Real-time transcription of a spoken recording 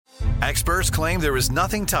Experts claim there is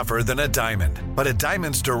nothing tougher than a diamond. But at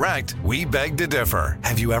Diamonds Direct, we beg to differ.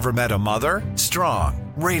 Have you ever met a mother?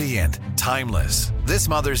 Strong, radiant, timeless. This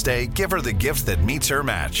Mother's Day, give her the gift that meets her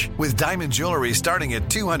match. With diamond jewelry starting at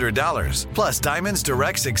 $200. Plus Diamonds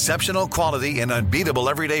Direct's exceptional quality and unbeatable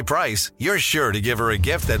everyday price, you're sure to give her a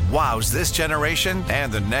gift that wows this generation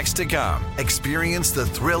and the next to come. Experience the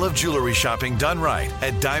thrill of jewelry shopping done right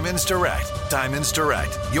at Diamonds Direct. Diamonds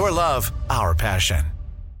Direct. Your love, our passion.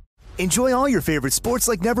 Enjoy all your favorite sports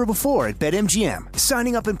like never before at BetMGM.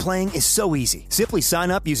 Signing up and playing is so easy. Simply sign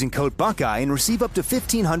up using code Buckeye and receive up to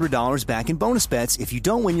 $1,500 back in bonus bets if you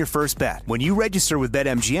don't win your first bet. When you register with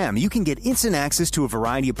BetMGM, you can get instant access to a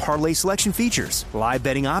variety of parlay selection features, live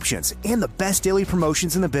betting options, and the best daily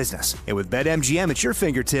promotions in the business. And with BetMGM at your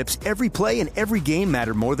fingertips, every play and every game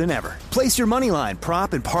matter more than ever. Place your moneyline,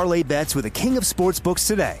 prop, and parlay bets with the king of sportsbooks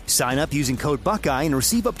today. Sign up using code Buckeye and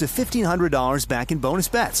receive up to $1,500 back in bonus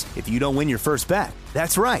bets if you don't win your first bet.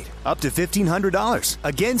 That's right, up to $1,500.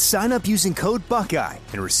 Again, sign up using code Buckeye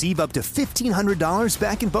and receive up to $1,500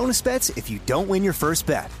 back in bonus bets if you don't win your first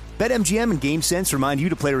bet. BetMGM and GameSense remind you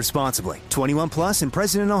to play responsibly. 21 plus and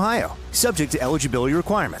present in Ohio. Subject to eligibility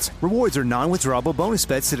requirements. Rewards are non-withdrawable bonus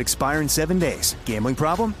bets that expire in 7 days. Gambling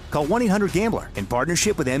problem? Call 1-800-GAMBLER in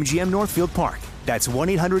partnership with MGM Northfield Park. That's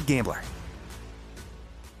 1-800-GAMBLER.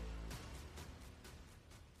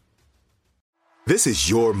 This is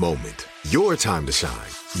your moment, your time to shine,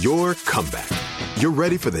 your comeback. You're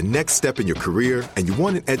ready for the next step in your career, and you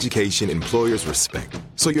want an education employers respect.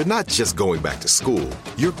 So you're not just going back to school,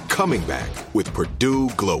 you're coming back with Purdue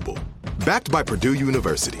Global. Backed by Purdue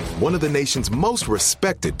University, one of the nation's most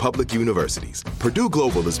respected public universities, Purdue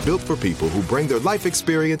Global is built for people who bring their life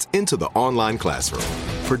experience into the online classroom.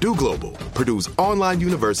 Purdue Global, Purdue's online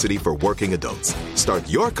university for working adults. Start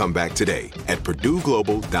your comeback today at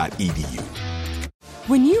purdueglobal.edu.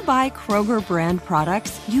 When you buy Kroger brand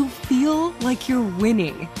products, you feel like you're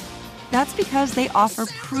winning. That's because they offer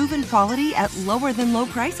proven quality at lower than low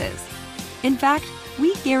prices. In fact,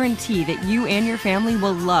 we guarantee that you and your family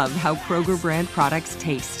will love how Kroger brand products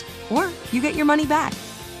taste, or you get your money back.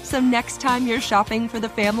 So next time you're shopping for the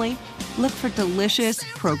family, look for delicious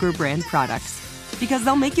Kroger brand products, because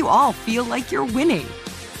they'll make you all feel like you're winning.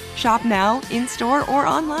 Shop now, in-store, or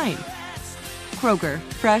online. Kroger,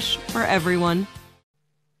 fresh for everyone.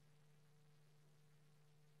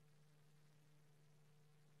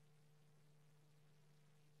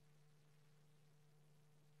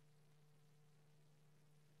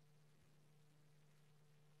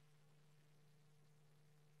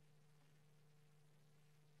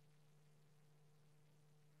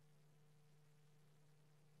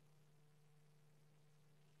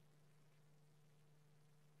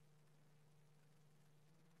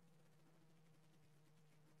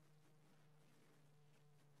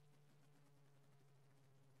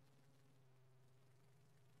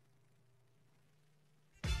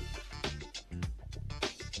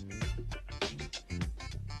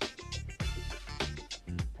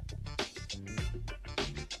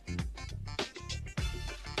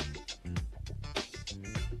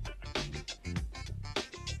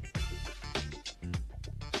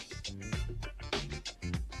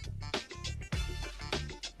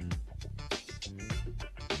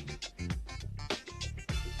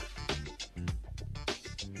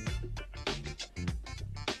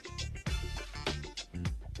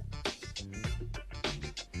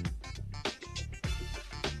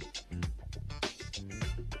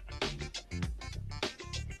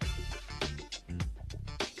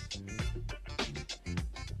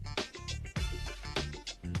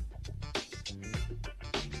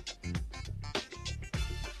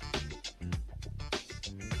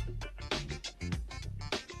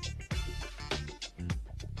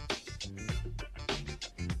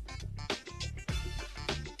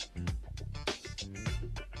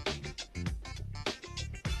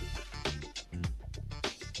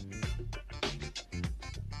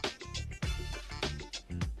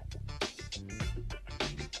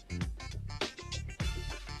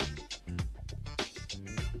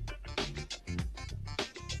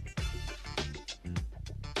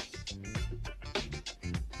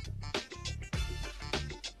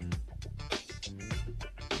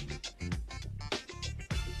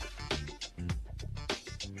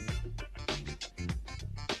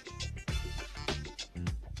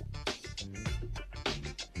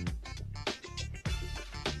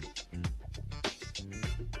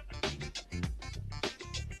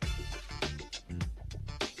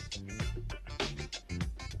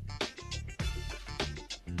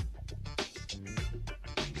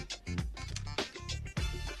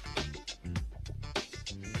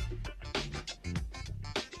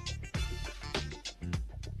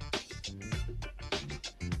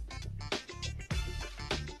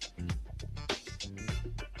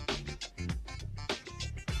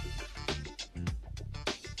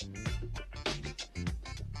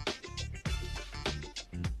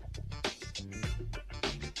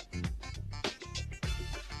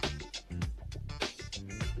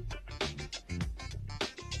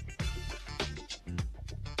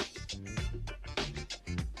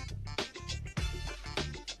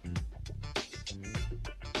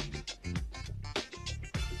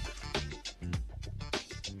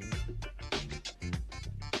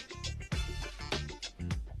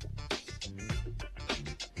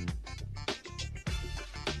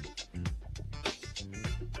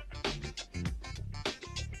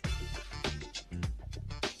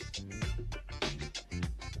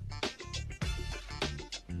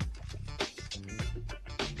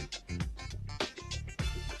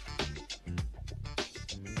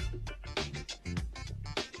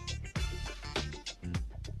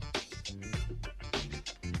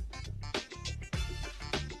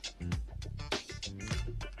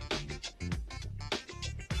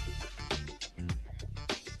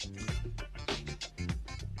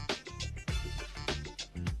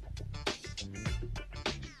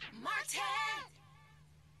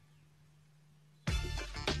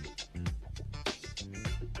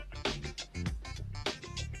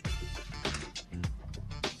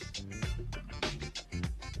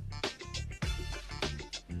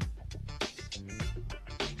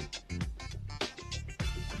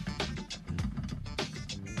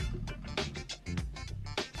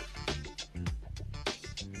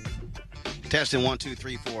 Testing 1, 2,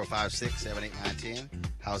 3, 4, 5, 6, 7, 8, 9, 10.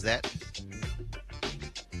 How's that?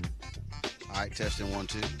 All right, testing 1,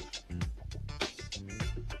 2. I'm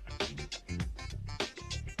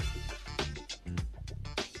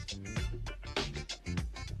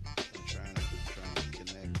trying to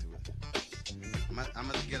connect to it. I'm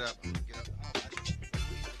gonna get up. I'm gonna get up.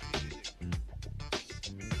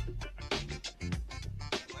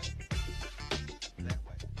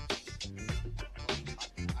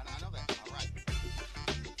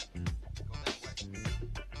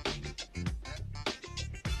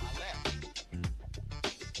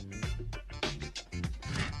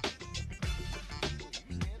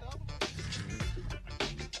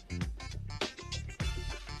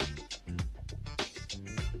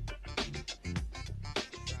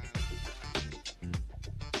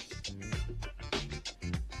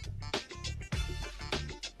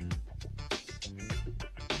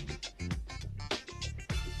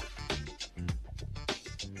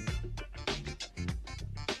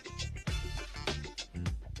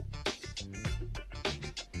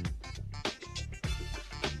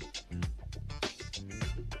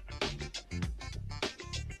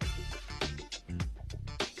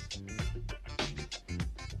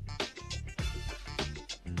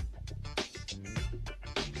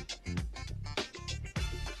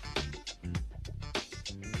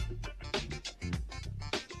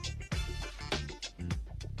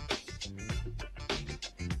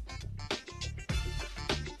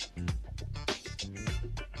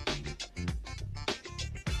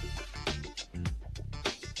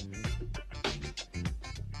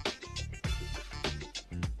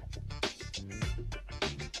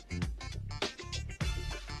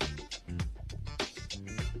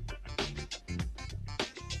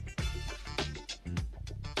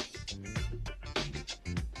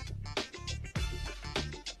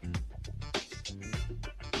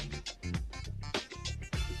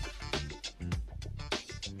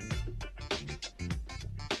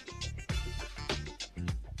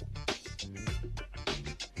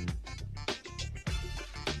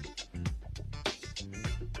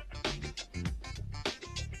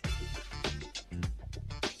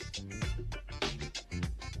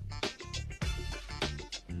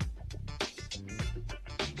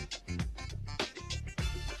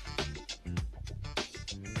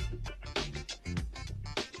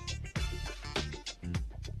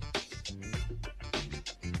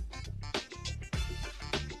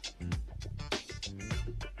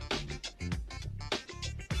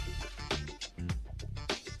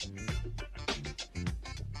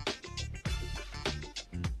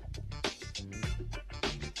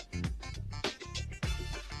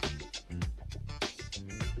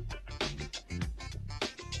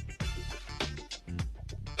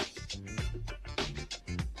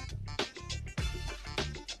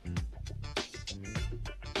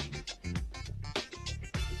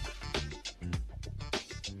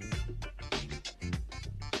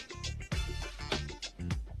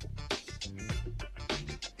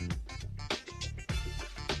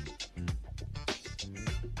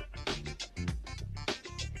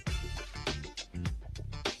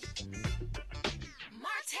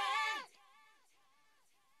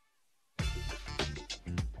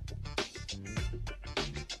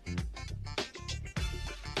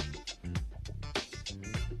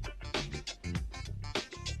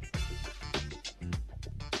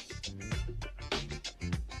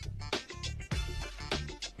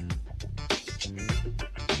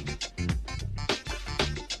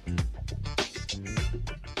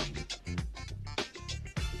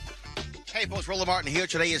 Hey, folks, Roland Martin here.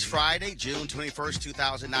 Today is Friday, June 21st,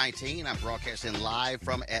 2019. I'm broadcasting live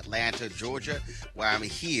from Atlanta, Georgia, where I'm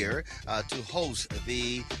here to host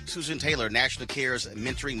the Susan Taylor National Cares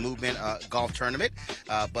Mentoring Movement Golf Tournament.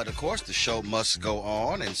 But, of course, the show must go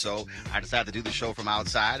on, and so I decided to do the show from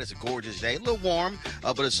outside. It's a gorgeous day, a little warm,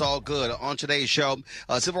 but it's all good. On today's show,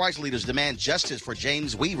 civil rights leaders demand justice for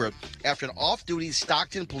James Weaver after an off-duty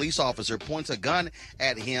Stockton police officer points a gun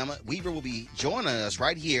at him. Weaver will be joining us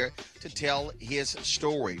right here to tell his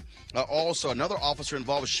story. Also, another officer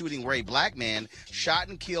involved with shooting where a black man shot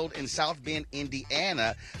and killed in South Bend,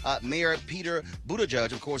 Indiana. Mayor Peter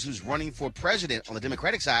Buttigieg, of course, who's running for president on the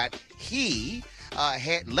Democratic side, he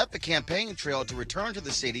had left the campaign trail to return to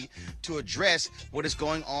the city to address what is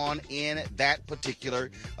going on in that particular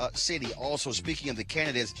city. Also, speaking of the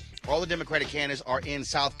candidates, all the Democratic candidates are in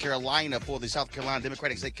South Carolina for the South Carolina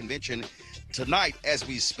Democratic State Convention tonight as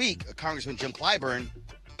we speak. Congressman Jim Clyburn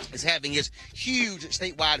is having his huge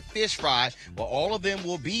statewide fish fry. Well, all of them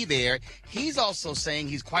will be there. He's also saying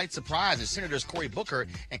he's quite surprised that Senators Cory Booker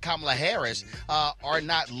and Kamala Harris are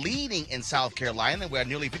not leading in South Carolina, where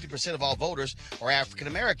nearly 50% of all voters are African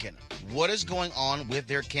American. What is going on with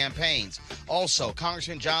their campaigns? Also,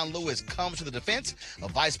 Congressman John Lewis comes to the defense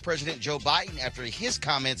of Vice President Joe Biden after his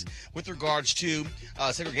comments with regards to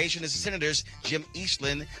segregationist Senators Jim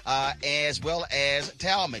Eastland as well as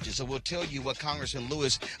Talmadge. And so we'll tell you what Congressman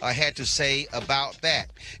Lewis had to say about that.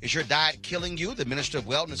 Is your diet killing you? The Minister of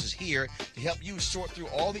Wellness is here to help you sort through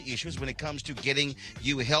all the issues when it comes to getting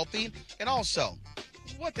you healthy. And also,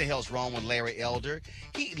 what the hell's wrong with Larry Elder?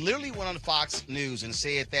 He literally went on Fox News and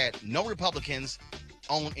said that no Republicans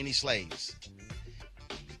own any slaves.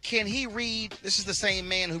 Can he read? This is the same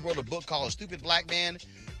man who wrote a book called Stupid Black Man.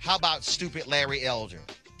 How about Stupid Larry Elder?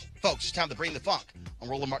 Folks, it's time to bring the funk on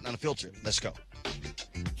Roland Martin Unfiltered. Let's go.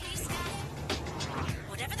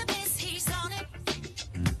 Whatever the biz, he's on it.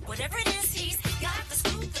 Whatever it is, he's got the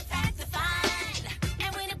scoop, the fact, the find.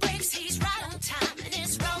 And when it breaks, he's right on time and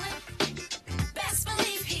it's rolling. Best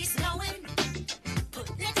believe he's knowing.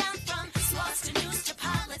 Putting it down from sports to news to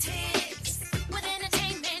politics. With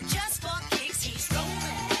entertainment just for kicks, he's rolling.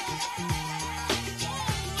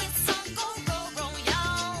 It's on go,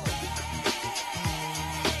 y'all.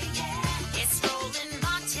 It's Roland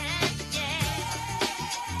Martin, yeah.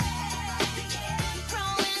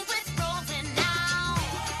 Rolling with Roland now.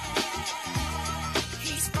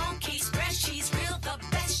 He's funky, he's fresh, he's real, the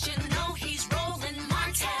best, you know he's Roland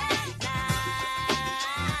Martin now.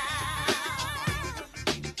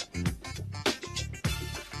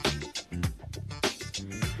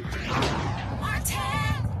 Martin.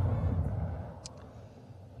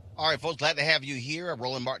 All right, folks, glad to have you here.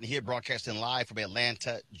 Roland Martin here, broadcasting live from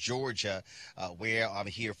Atlanta, Georgia, where I'm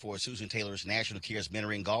here for Susan Taylor's National Cares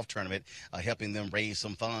Mentoring Golf Tournament, helping them raise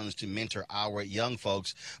some funds to mentor our young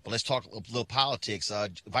folks. But let's talk a little politics.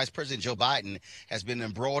 Vice President Joe Biden has been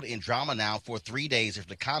embroiled in drama now for 3 days after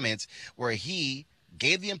the comments where he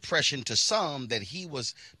gave the impression to some that he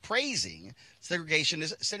was praising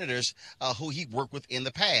segregationist senators who he worked with in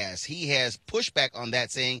the past. He has pushed back on that,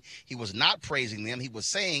 saying he was not praising them. He was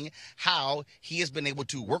saying how he has been able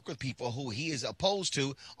to work with people who he is opposed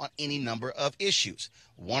to on any number of issues.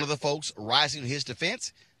 One of the folks rising to his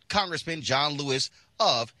defense, Congressman John Lewis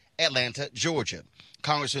of Atlanta, Georgia.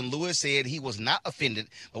 Congressman Lewis said he was not offended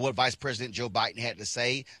by what Vice President Joe Biden had to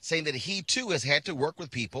say, saying that he too has had to work with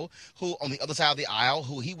people who on the other side of the aisle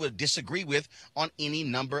who he would disagree with on any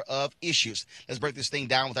number of issues. Let's break this thing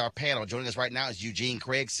down with our panel. Joining us right now is Eugene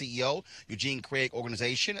Craig, CEO, Eugene Craig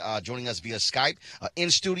Organization, joining us via Skype. In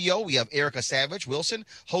studio, we have Erica Savage Wilson,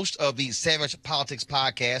 host of the Savage Politics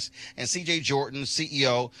Podcast, and CJ Jordan,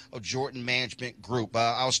 CEO of Jordan Management Group.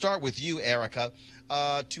 I'll start with you, Erica.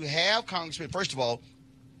 To have Congressman, first of all,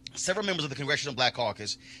 several members of the Congressional Black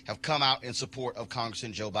Caucus have come out in support of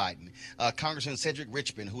Congressman Joe Biden. Congressman Cedric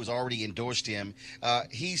Richmond, who has already endorsed him,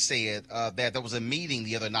 he said that there was a meeting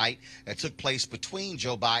the other night that took place between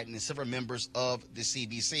Joe Biden and several members of the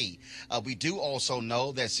CBC. We do also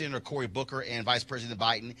know that Senator Cory Booker and Vice President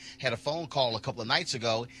Biden had a phone call a couple of nights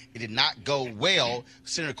ago. It did not go well.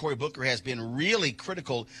 Senator Cory Booker has been really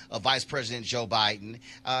critical of Vice President Joe Biden.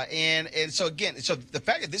 And so, again, so the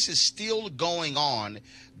fact that this is still going on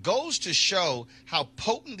goes to show how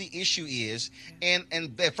potent the issue is. And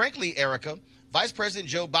frankly, Erica, Vice President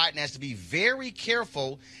Joe Biden has to be very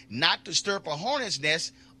careful not to stir up a hornet's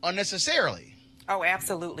nest unnecessarily. Oh,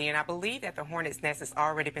 absolutely. And I believe that the hornet's nest has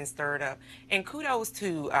already been stirred up. And kudos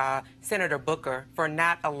to Senator Booker for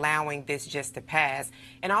not allowing this just to pass.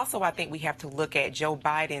 And also, I think we have to look at Joe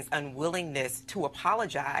Biden's unwillingness to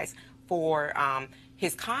apologize for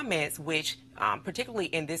his comments, which particularly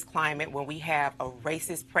in this climate when we have a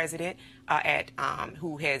racist president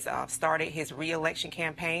who has started his re-election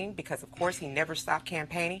campaign, because of course he never stopped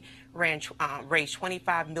campaigning, raised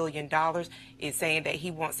 $25 million, is saying that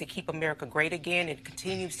he wants to keep America great again and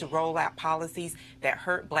continues to roll out policies that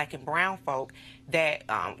hurt black and brown folk, that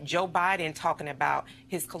Joe Biden talking about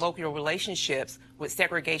his colloquial relationships with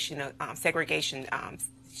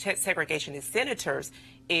segregationist senators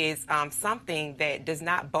is something that does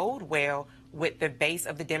not bode well with the base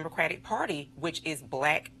of the Democratic Party, which is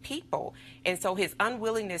black people. And so his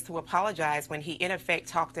unwillingness to apologize when he in effect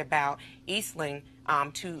talked about Eastland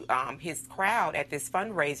to his crowd at this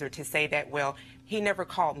fundraiser to say that, well, he never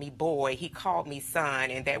called me boy, he called me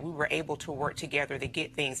son, and that we were able to work together to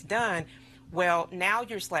get things done. Well, now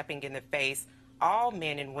you're slapping in the face all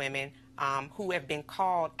men and women who have been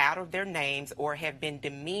called out of their names or have been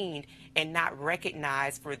demeaned and not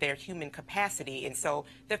recognized for their human capacity. And so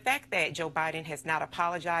the fact that Joe Biden has not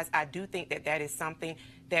apologized, I do think that that is something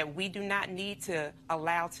that we do not need to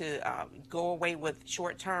allow to go away with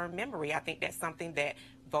short-term memory. I think that's something that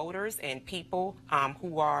voters and people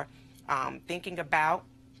who are thinking about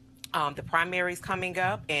the primaries coming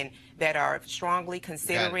up and that are strongly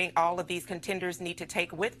considering all of these contenders need to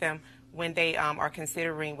take with them when they are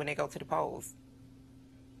considering when they go to the polls.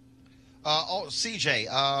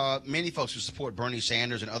 CJ, many folks who support Bernie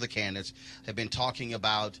Sanders and other candidates have been talking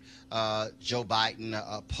about Joe Biden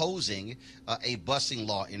opposing a busing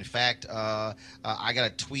law. In fact, I got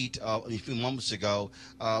a tweet a few moments ago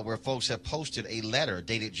where folks have posted a letter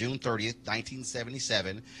dated June 30th,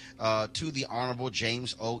 1977, to the Honorable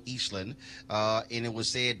James O. Eastland, and it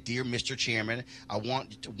was said, "Dear Mr. Chairman, I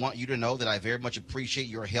want you to know that I very much appreciate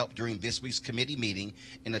your help during this week's committee meeting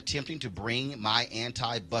in attempting to bring my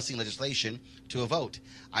anti-busing legislation to a vote.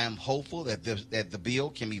 I am hopeful that the bill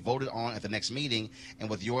can be voted on at the next meeting, and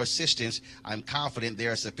with your assistance, I'm confident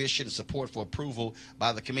there is sufficient support for approval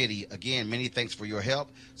by the committee. Again, many thanks for your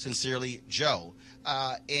help. Sincerely, Joe."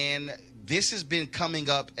 And this has been coming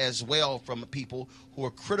up as well from people who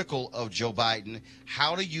are critical of Joe Biden.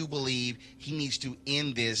 How do you believe he needs to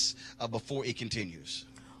end this before it continues?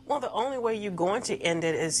 Well, the only way you're going to end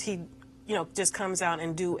it is he, just comes out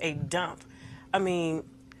and do a dump. I mean,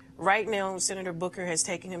 right now, Senator Booker has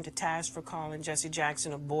taken him to task for calling Jesse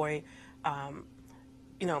Jackson a boy,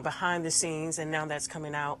 behind the scenes, and now that's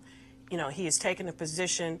coming out. He has taken a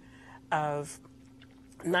position of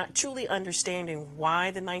not truly understanding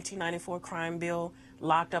why the 1994 crime bill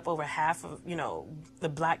locked up over half of, the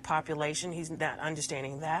black population. He's not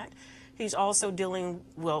understanding that. He's also dealing,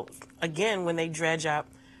 again, when they dredge up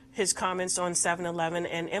his comments on 7-Eleven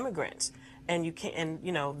and immigrants, and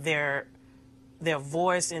their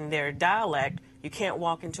voice and their dialect, you can't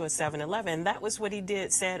walk into a 7-Eleven. That was what he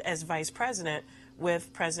said as vice president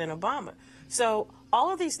with President Obama. So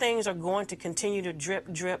all of these things are going to continue to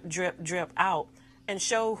drip, drip, drip, drip out and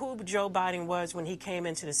show who Joe Biden was when he came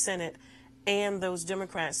into the Senate and those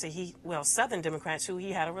Democrats that Southern Democrats who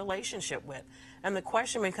he had a relationship with. And the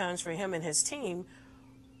question becomes for him and his team,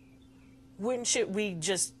 when should we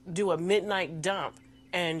just do a midnight dump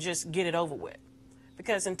and just get it over with?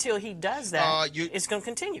 Because until he does that, it's going to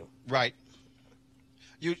continue. Right.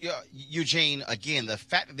 Eugene, again, the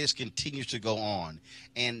fact that this continues to go on,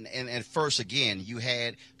 and at first, again, you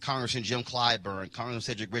had Congressman Jim Clyburn, Congressman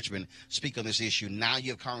Cedric Richmond speak on this issue. Now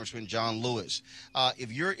you have Congressman John Lewis.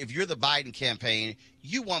 If you're the Biden campaign,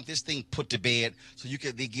 you want this thing put to bed so you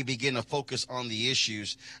can begin to focus on the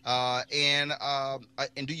issues. And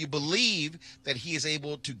do you believe that he is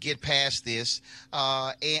able to get past this?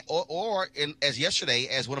 Or as yesterday,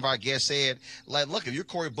 as one of our guests said, look, if you're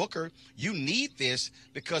Cory Booker, you need this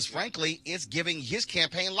because, frankly, it's giving his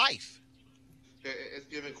campaign life. It's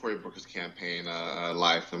giving Cory Booker's campaign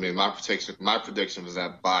life. I mean, my prediction was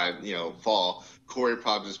that by fall, Cory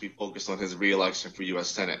probably just be focused on his reelection for U.S.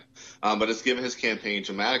 Senate. But it's given his campaign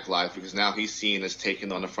dramatic life because now he's seen as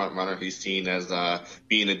taking on the front runner. He's seen as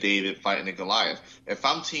being a David fighting a Goliath. If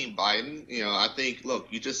I'm Team Biden, I think, look,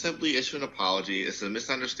 you just simply issue an apology. It's a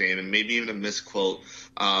misunderstanding, maybe even a misquote,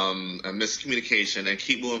 a miscommunication, and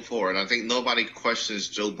keep moving forward. I think nobody questions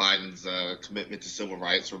Joe Biden's commitment to civil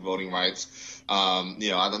rights or voting rights. I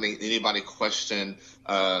don't think anybody questioned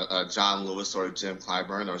John Lewis or Jim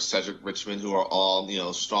Clyburn or Cedric Richmond, who are all,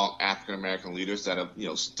 strong African-American leaders that have,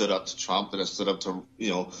 stood up to Trump, that have stood up to,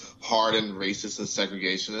 hardened racists and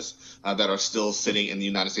segregationists that are still sitting in the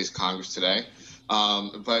United States Congress today.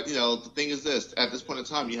 But the thing is this, at this point in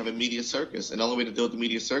time, you have a media circus, and the only way to deal with the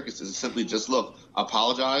media circus is to simply just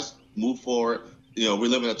apologize, move forward. We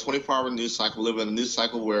live in a 24-hour news cycle. We live in a news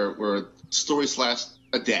cycle where stories last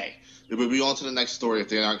a day. We'll be on to the next story if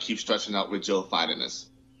they don't keep stretching out with Joe fighting this.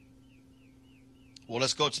 Well,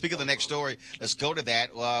 let's go. Speak of the next story. Let's go to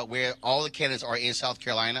that where all the candidates are in South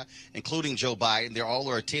Carolina, including Joe Biden. They all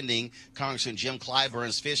are attending Congressman Jim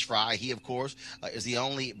Clyburn's fish fry. He, of course, is the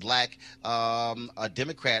only black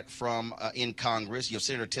Democrat from in Congress. You have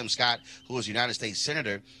Senator Tim Scott, who is a United States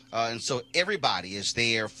Senator. And so everybody is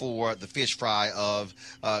there for the fish fry of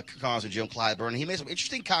Congressman Jim Clyburn. He made some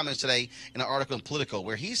interesting comments today in an article in Politico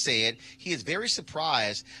where he said he is very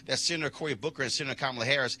surprised that Senator Cory Booker and Senator Kamala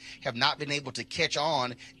Harris have not been able to catch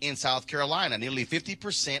on in South Carolina. Nearly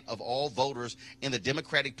 50% of all voters in the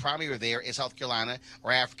Democratic primary there in South Carolina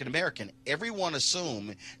are African American. Everyone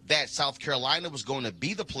assumed that South Carolina was going to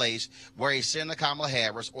be the place where a Senator Kamala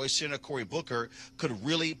Harris or a Senator Cory Booker could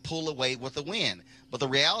really pull away with a win. But the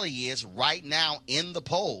reality is, right now in the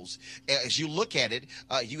polls, as you look at it,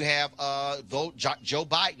 you have Joe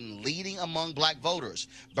Biden leading among black voters.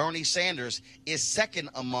 Bernie Sanders is second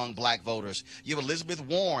among black voters. You have Elizabeth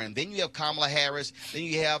Warren. Then you have Kamala Harris. Then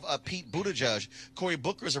you have Pete Buttigieg. Cory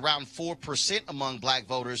Booker is around 4% among black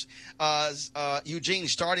voters. Eugene,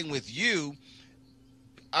 starting with you,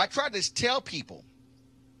 I tried to tell people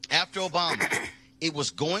after Obama it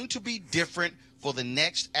was going to be different for the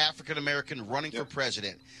next African-American running for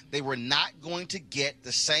president. They were not going to get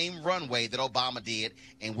the same runway that Obama did,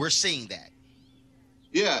 and we're seeing that.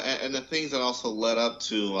 Yeah, and the things that also led up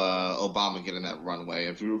to Obama getting that runway.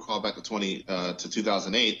 If you recall back to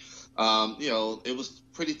 2008, it was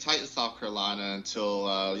pretty tight in South Carolina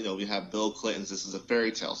until we have Bill Clinton's "This is a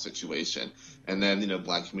fairy tale" situation, and then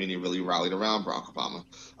black community really rallied around Barack Obama.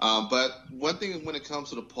 But one thing when it comes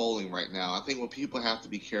to the polling right now, I think what people have to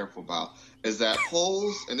be careful about is that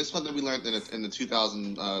polls, and this is something we learned in the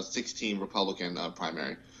 2016 Republican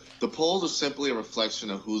primary. The polls are simply a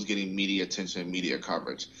reflection of who's getting media attention and media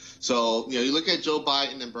coverage. So, you look at Joe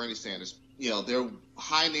Biden and Bernie Sanders, they're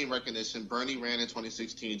high name recognition. Bernie ran in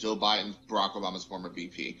 2016, Joe Biden, Barack Obama's former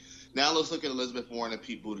VP. Now let's look at Elizabeth Warren and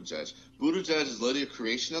Pete Buttigieg. Buttigieg is literally a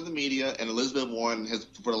creation of the media, and Elizabeth Warren has,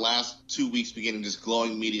 for the last 2 weeks, beginning just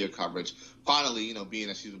glowing media coverage. Finally, being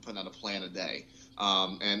that she's been putting out a plan a day.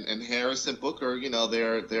 And Harris and Booker,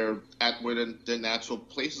 they're at where their natural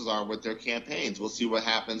places are with their campaigns. We'll see what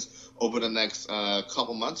happens over the next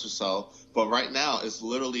couple months or so. But right now, it's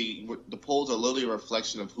literally the polls are literally a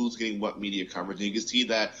reflection of who's getting what media coverage. And you can see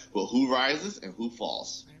that who rises and who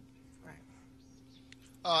falls.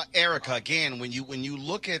 Erica, again, when you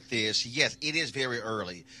look at this, yes, it is very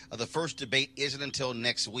early. The first debate isn't until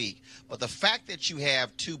next week. But the fact that you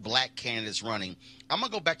have two black candidates running, I'm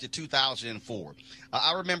going to go back to 2004.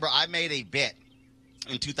 I remember I made a bet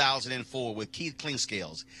in 2004 with Keith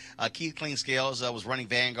Cleanscales. Keith Cleanscales was running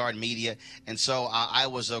Vanguard Media, and so I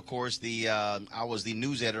was, of course, the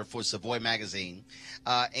news editor for Savoy magazine,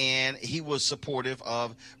 and he was supportive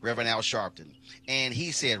of Reverend Al Sharpton. And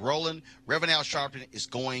he said, Roland, Reverend Al Sharpton is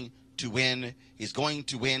going to win. He's going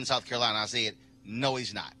to win South Carolina. I said, no,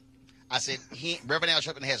 he's not. I said, Reverend Al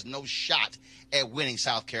Sharpton has no shot at winning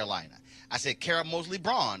South Carolina. I said, Kara Mosley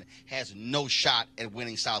Braun has no shot at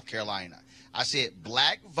winning South Carolina. I said,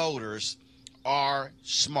 black voters are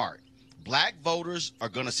smart. Black voters are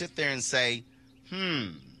going to sit there and say,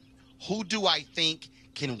 who do I think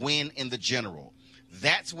can win in the general?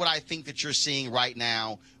 That's what I think that you're seeing right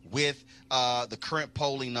now with the current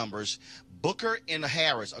polling numbers. Booker and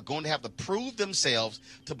Harris are going to have to prove themselves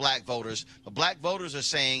to black voters. But black voters are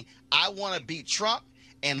saying, I want to beat Trump.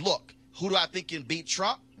 And look, who do I think can beat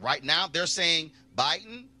Trump? Right now, they're saying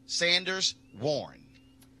Biden, Sanders, Warren.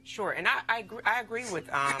 Sure, and I agree with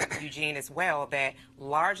Eugene as well that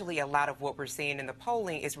largely a lot of what we're seeing in the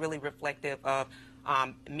polling is really reflective of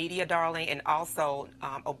media darling and also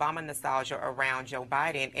Obama nostalgia around Joe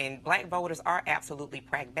Biden. And black voters are absolutely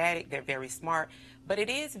pragmatic. They're very smart. But it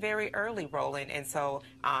is very early, Roland, and so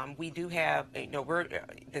we do have, we're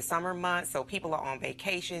the summer months, so people are on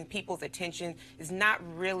vacation. People's attention is not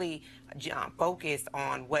really focused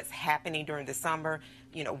on what's happening during the summer.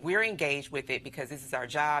 We're engaged with it because this is our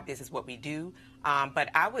job. This is what we do. But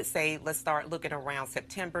I would say let's start looking around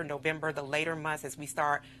September, November, the later months as we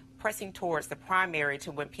start pressing towards the primary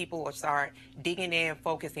to when people will start digging in,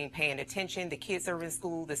 focusing, paying attention. The kids are in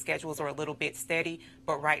school. The schedules are a little bit steady.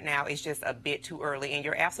 But right now, it's just a bit too early. And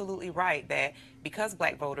you're absolutely right that because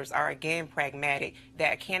black voters are, again, pragmatic,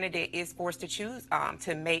 that a candidate is forced to choose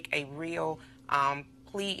to make a real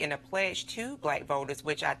plea and a pledge to black voters,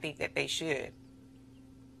 which I think that they should.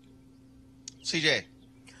 CJ.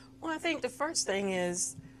 Well, I think the first thing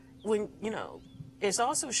is when, it's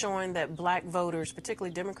also showing that black voters,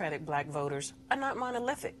 particularly Democratic black voters, are not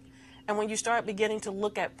monolithic. And when you start beginning to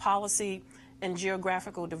look at policy and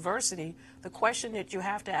geographical diversity, the question that you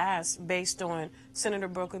have to ask based on Senator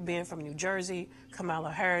Booker being from New Jersey,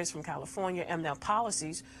 Kamala Harris from California, and their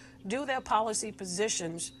policies, do their policy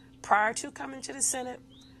positions prior to coming to the Senate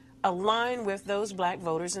align with those black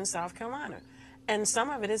voters in South Carolina? And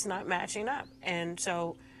some of it is not matching up. And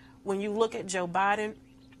so when you look at Joe Biden,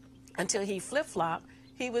 until he flip-flopped,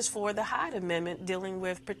 he was for the Hyde Amendment dealing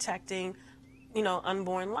with protecting,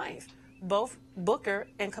 unborn life. both Booker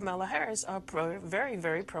and Kamala Harris are very,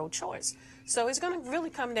 very pro-choice. So it's going to really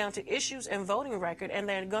come down to issues and voting record, and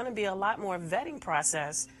there's going to be a lot more vetting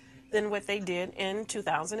process than what they did in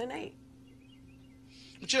 2008.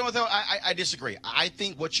 But you know what, though? I disagree. I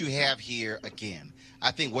think what you have here, again,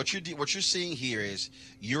 I think what you're seeing here is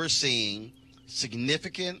you're seeing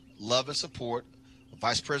significant love and support of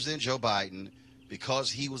Vice President Joe Biden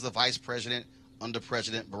because he was the vice president under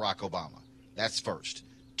President Barack Obama. That's first.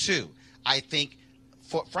 Two, I think,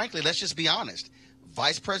 frankly, let's just be honest.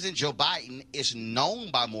 Vice President Joe Biden is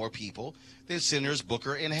known by more people than Senators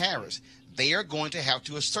Booker and Harris. They are going to have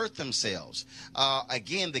to assert themselves.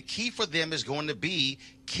 Again, the key for them is going to be,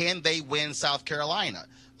 can they win South Carolina?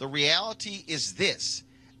 The reality is this,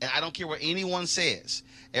 and I don't care what anyone says,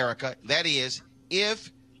 Erica, that is,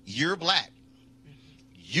 if you're black,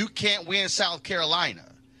 you can't win South Carolina,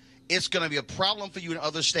 it's going to be a problem for you in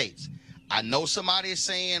other states. I know somebody is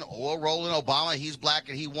saying, oh, Roland Obama, he's black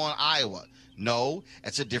and he won Iowa. No,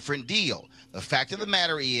 that's a different deal. The fact of the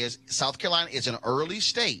matter is South Carolina is an early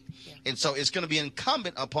state, and so it's going to be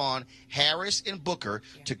incumbent upon Harris and Booker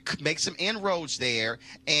to make some inroads there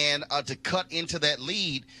and to cut into that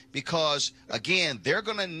lead because, again, they're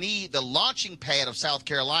going to need the launching pad of South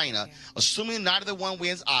Carolina, assuming neither one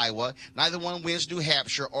wins Iowa, neither one wins New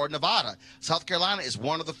Hampshire or Nevada. South Carolina is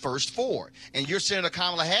one of the first four. And your Senator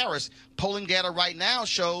Kamala Harris, polling data right now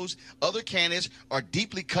shows other candidates are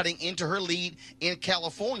deeply cutting into her lead in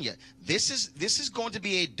California. This is going to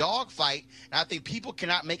be a dogfight, and I think people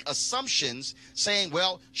cannot make assumptions saying,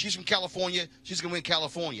 well, she's from California, she's going to win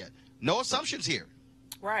California. No assumptions here.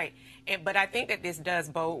 Right. But I think that this does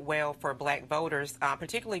bode well for black voters,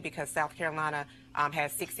 particularly because South Carolina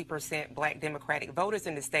has 60% black Democratic voters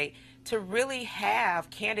in the state, to really have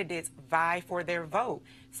candidates vie for their vote.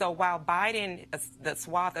 So while Biden, the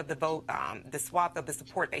swath of the vote, the swath of the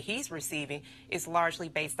support that he's receiving is largely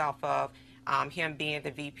based off of him being the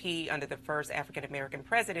VP under the first African-American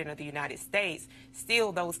president of the United States,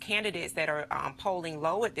 still those candidates that are polling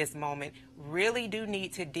low at this moment really do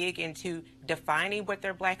need to dig into defining what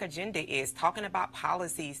their black agenda is, talking about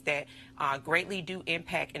policies that greatly do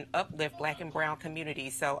impact and uplift black and brown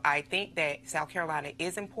communities. So I think that South Carolina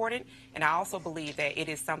is important, and I also believe that it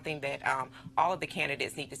is something that all of the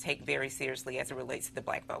candidates need to take very seriously as it relates to the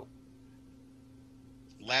black vote.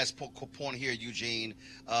 Last point here, Eugene.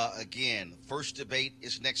 Again, first debate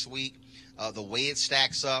is next week. The way it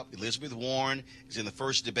stacks up, Elizabeth Warren is in the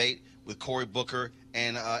first debate with Cory Booker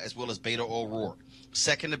and as well as Beto O'Rourke.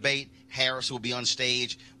 Second debate, Harris will be on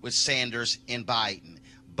stage with Sanders and Biden.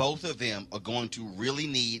 Both of them are going to really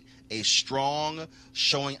need a strong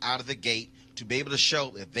showing out of the gate to be able to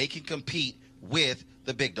show that they can compete with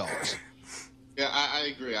the big dogs. Yeah,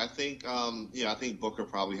 I agree. I think, I think Booker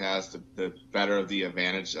probably has the better of the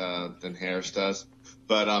advantage than Harris does.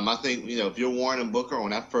 But I think, if you're Warren and Booker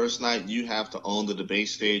on that first night, you have to own the debate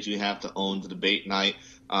stage. You have to own the debate night.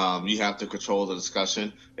 You have to control the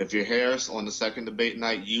discussion. If you're Harris on the second debate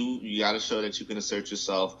night, you got to show that you can assert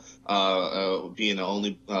yourself, being the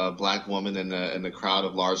only black woman in the crowd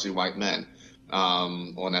of largely white men.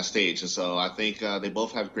 On that stage. And so I think they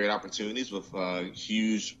both have great opportunities with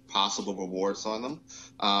huge possible rewards on them.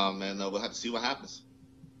 And we'll have to see what happens.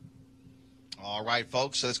 All right,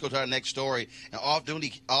 folks. So let's go to our next story. An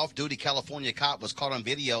off-duty California cop was caught on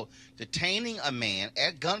video detaining a man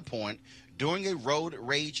at gunpoint during a road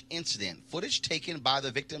rage incident. Footage taken by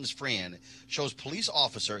the victim's friend shows police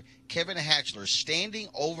officer Kevin Hatchler standing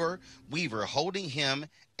over Weaver, holding him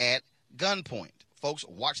at gunpoint. Folks,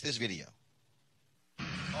 watch this video.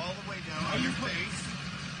 All the way down on your face.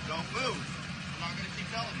 Don't move. I'm not going to keep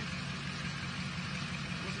telling you.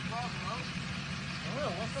 What's the problem, bro? Oh,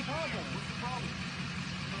 what's the problem? What's the problem?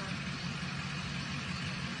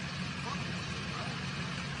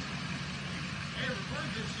 Hey, record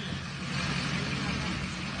this shit.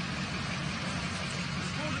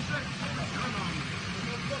 Hold a second. Hold a gun on me.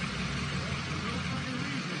 No fucking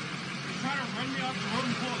reason. You're trying to run me off the road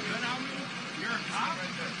and pull a gun out of me? You're a cop?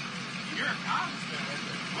 Right there. You're a cop?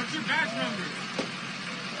 What's your badge number?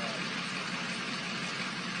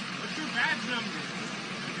 What's your badge number?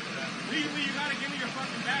 Legally, you gotta give me your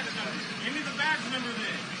fucking badge number. Give me the badge number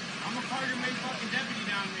then. I'm gonna call your main fucking deputy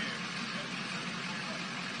down here.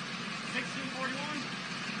 1641?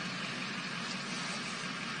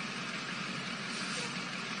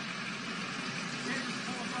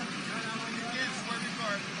 You can't swerve your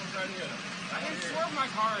car. I didn't swerve my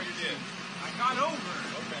car. You did. I got over.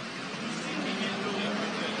 Okay. You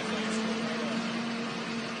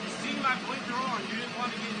seen my blinker on. You didn't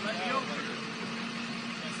want to let me over.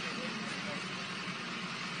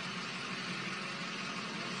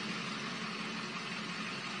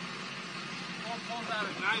 pulls out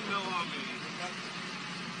a 9mm on me.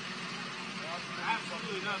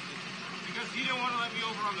 Absolutely nothing. Because he didn't want to let me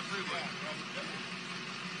over on the freeway.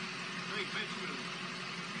 Great bitch move.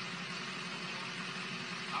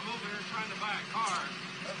 I'm over here trying to buy a car.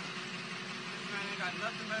 This man ain't got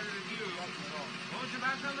nothing better to do. What was your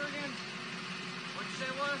badge number again? What'd you say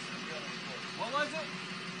it was? What was it?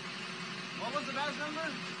 What was the badge number?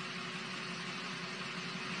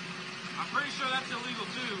 I'm pretty sure that's illegal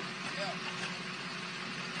too.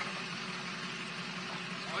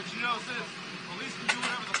 But you know, since police can do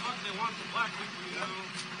whatever the fuck they want to black people, you know,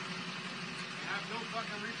 they have no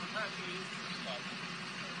fucking repercussions.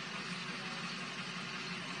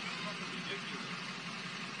 Fucking ridiculous.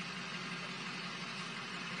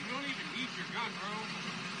 You don't even need your gun, bro.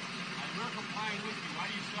 Like, we're complying with you. Why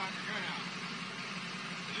do you still have your gun out?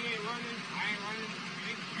 You ain't running. I ain't running.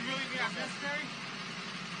 You really think that's necessary?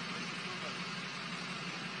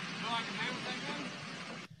 You feel like a man with that gun?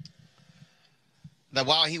 Now,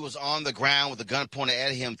 while he was on the ground with the gun pointed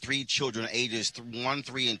at him, 3 children ages 1,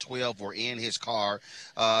 3, and 12 were in his car.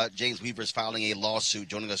 James Weaver is filing a lawsuit.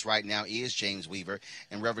 Joining us right now is James Weaver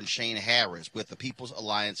and Reverend Shane Harris with the People's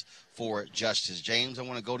Alliance for Justice. James, I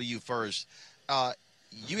want to go to you first.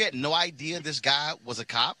 You had no idea this guy was a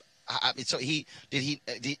cop? So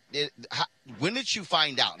when did you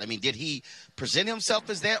find out? I mean, did he present himself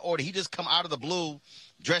as that, or did he just come out of the blue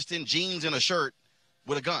dressed in jeans and a shirt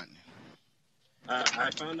with a gun? I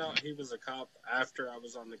found out he was a cop after I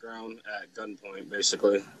was on the ground at gunpoint,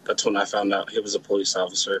 basically. That's when I found out he was a police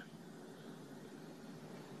officer.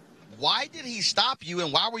 Why did he stop you,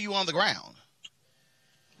 and why were you on the ground?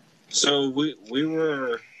 So we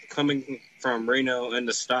were coming from Reno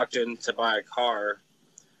into Stockton to buy a car,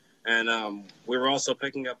 and we were also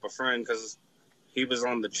picking up a friend because he was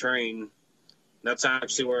on the train. That's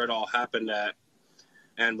actually where it all happened at.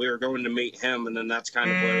 And we were going to meet him, and then that's kind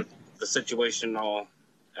of where the situation all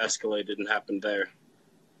escalated and happened there.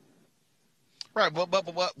 Right, but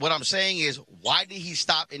what I'm saying is, why did he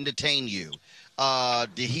stop and detain you?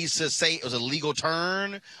 Did he just say it was a legal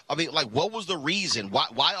turn? I mean, like, what was the reason?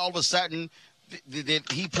 Why all of a sudden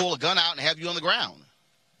did he pull a gun out and have you on the ground?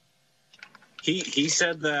 He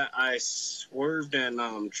said that I swerved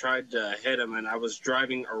and tried to hit him, and I was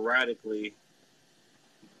driving erratically.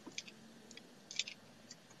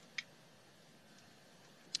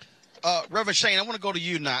 Reverend Shane, I want to go to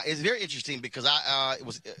you now. It's very interesting because I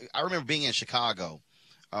remember being in Chicago,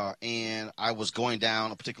 and I was going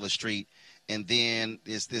down a particular street, and then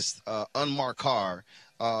this unmarked car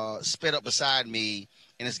sped up beside me,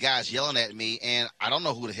 and this guy's yelling at me, and I don't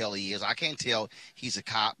know who the hell he is. I can't tell he's a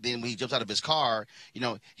cop. Then when he jumps out of his car,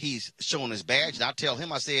 he's showing his badge, and I tell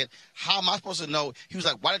him, I said, how am I supposed to know? He was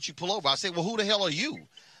like, why didn't you pull over? I said, well, who the hell are you?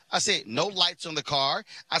 I said, no lights on the car.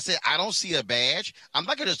 I said, I don't see a badge. I'm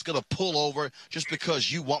not just going to pull over just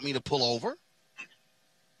because you want me to pull over.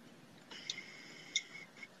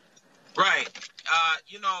 Right.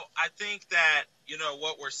 I think that,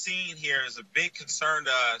 what we're seeing here is a big concern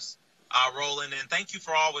to us, Roland, and thank you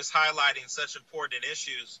for always highlighting such important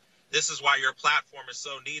issues. This is why your platform is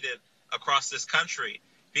so needed across this country,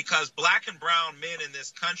 because black and brown men in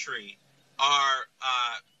this country are,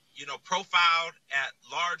 profiled at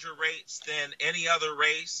larger rates than any other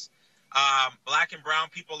race. Black and brown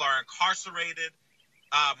people are incarcerated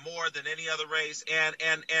more than any other race.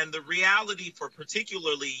 And the reality for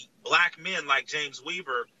particularly black men like James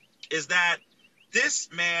Weaver is that this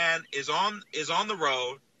man is on the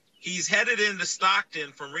road. He's headed into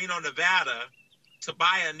Stockton from Reno, Nevada to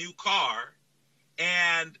buy a new car.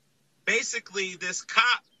 And basically this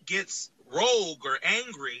cop gets rogue or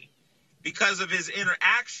angry because of his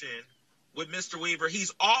interaction with Mr. Weaver.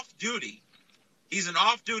 He's off duty. He's an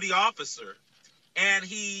off-duty officer. And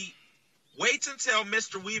he waits until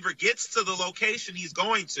Mr. Weaver gets to the location he's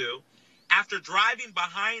going to after driving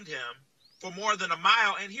behind him for more than a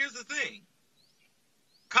mile. And here's the thing.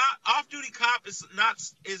 Off-duty cop is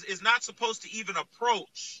not supposed to even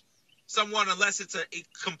approach someone unless it's a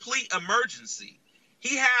complete emergency.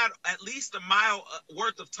 He had at least a mile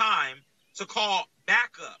worth of time to call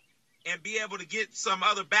backup and be able to get some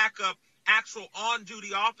other backup actual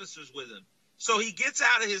on-duty officers with him. So he gets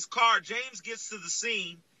out of his car. James gets to the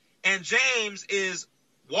scene, and James is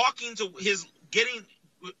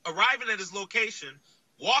arriving at his location,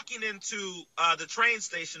 walking into the train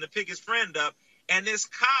station to pick his friend up, and this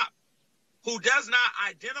cop, who does not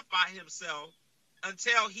identify himself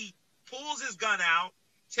until he pulls his gun out,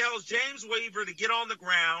 tells James Weaver to get on the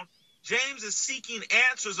ground. James is seeking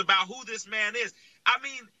answers about who this man is. I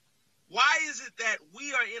mean, why is it that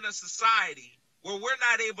we are in a society where we're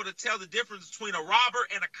not able to tell the difference between a robber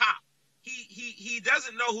and a cop? he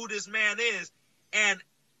doesn't know who this man is, and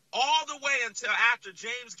all the way until after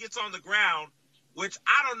James gets on the ground, which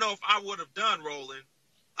I don't know if I would have done, Roland.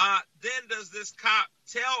 Then does this cop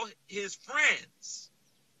tell his friends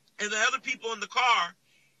and the other people in the car,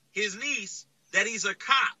 his niece, that he's a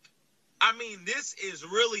cop? I mean, this is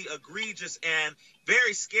really egregious and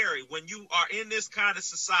very scary when you are in this kind of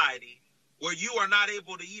society where you are not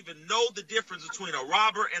able to even know the difference between a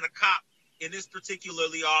robber and a cop in this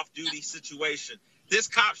particularly off-duty situation. This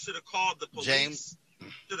cop should have called the police, James,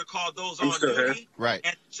 should have called those on duty, right,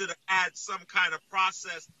 and should have had some kind of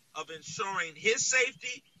process of ensuring his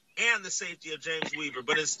safety and the safety of James Weaver,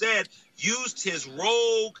 but instead used his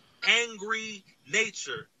rogue, angry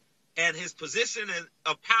nature and his position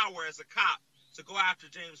of power as a cop to go after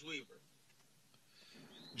James Weaver.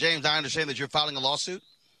 James, I understand that you're filing a lawsuit?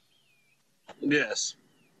 Yes.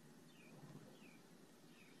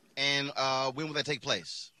 And when will that take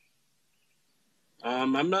place?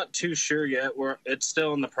 I'm not too sure yet. It's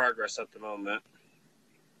still in the progress at the moment.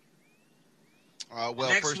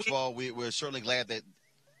 Well, first of all, we're certainly glad that.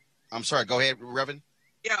 I'm sorry. Go ahead, Reverend.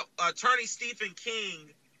 Yeah, Attorney Stephen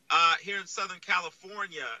King here in Southern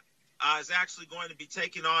California is actually going to be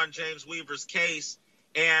taking on James Weaver's case,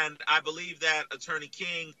 and I believe that Attorney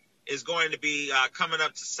King is going to be coming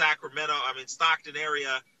up to Stockton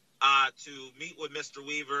area to meet with Mr.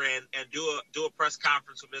 Weaver and do a press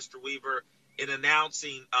conference with Mr. Weaver in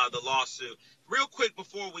announcing the lawsuit. Real quick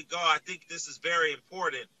before we go, I think this is very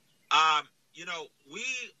important. We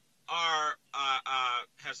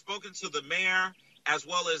have spoken to the mayor as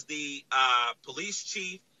well as the police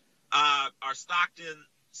chief. Our Stockton,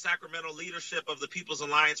 Sacramento leadership of the People's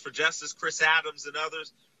Alliance for Justice, Chris Adams and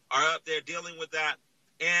others, are up there dealing with that.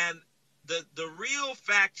 And the real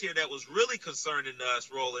fact here that was really concerning to us,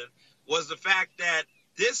 Roland, was the fact that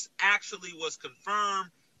this actually was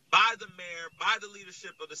confirmed by the mayor, by the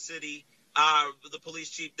leadership of the city, the police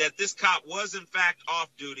chief, that this cop was in fact off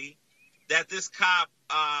duty, that this cop,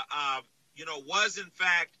 was in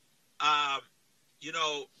fact,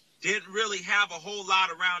 didn't really have a whole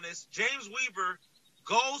lot around this. James Weaver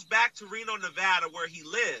goes back to Reno, Nevada, where he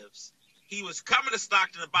lives. He was coming to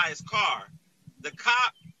Stockton to buy his car. The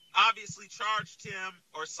cop obviously charged him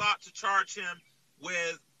or sought to charge him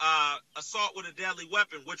with assault with a deadly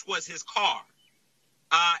weapon, which was his car.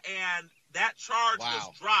 And that charge was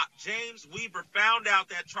dropped. James Weaver found out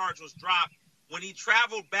that charge was dropped when he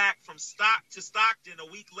traveled back from Stockton a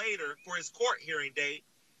week later for his court hearing date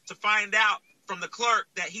to find out from the clerk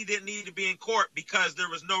that he didn't need to be in court because there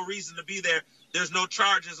was no reason to be there. There's no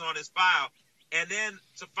charges on his file. And then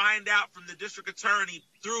to find out from the district attorney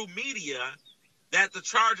through media that the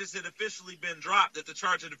charges had officially been dropped,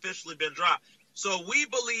 So we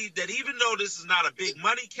believe that even though this is not a big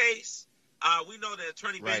money case, we know that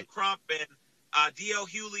Attorney Ben Crump and D.L.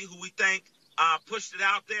 Hewley, who we think pushed it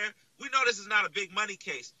out there, we know this is not a big money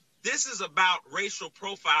case. This is about racial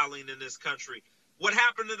profiling in this country. What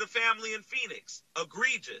happened to the family in Phoenix?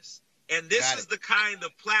 Egregious. And this is the kind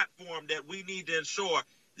of platform that we need to ensure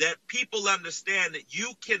that people understand that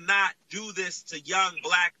you cannot do this to young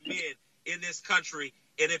black men in this country.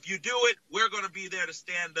 And if you do it, we're going to be there to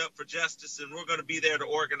stand up for justice, and we're going to be there to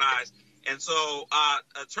organize. And so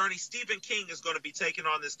Attorney Stephen King is going to be taking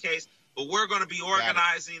on this case, but we're going to be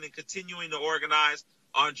organizing and continuing to organize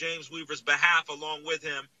on James Weaver's behalf along with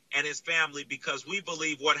him and his family, because we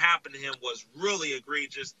believe what happened to him was really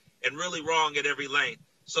egregious and really wrong at every lane.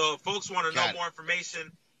 So if folks want to know more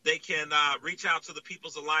information, they can reach out to the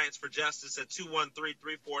People's Alliance for Justice at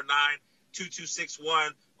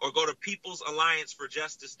 213-349-2261 or go to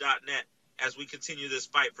peoplesallianceforjustice.net as we continue this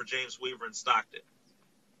fight for James Weaver in Stockton.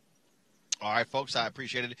 All right, folks, I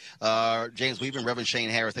appreciate it. James Weaver and Reverend Shane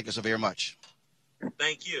Harris, thank you so very much.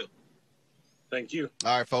 Thank you. Thank you.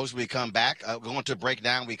 All right, folks, we come back. We're going to break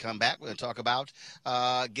down. We come back. We're going to talk about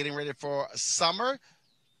getting ready for summer,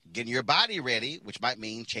 getting your body ready, which might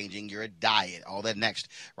mean changing your diet. All that next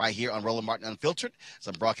right here on Roland Martin Unfiltered.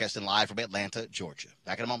 So I'm broadcasting live from Atlanta, Georgia.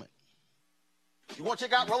 Back in a moment. You want to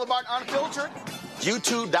check out Roland Martin Unfiltered?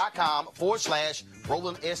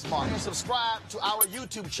 YouTube.com/Roland S. Martin. And subscribe to our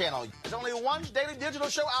YouTube channel. There's only one daily digital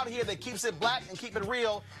show out here that keeps it black and keep it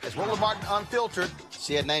real. It's Roland Martin Unfiltered.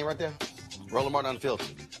 See that name right there? Roland Martin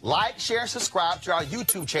Unfiltered. Like, share, and subscribe to our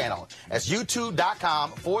YouTube channel. That's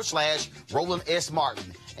YouTube.com/Roland S.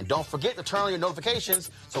 Martin. And don't forget to turn on your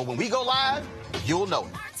notifications so when we go live, you'll know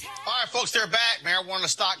it. All right, folks, they're back.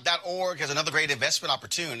 MarijuanaStock.org has another great investment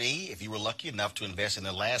opportunity. If you were lucky enough to invest in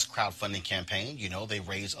their last crowdfunding campaign, you know they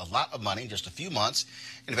raised a lot of money in just a few months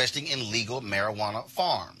investing in legal marijuana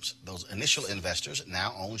farms. Those initial investors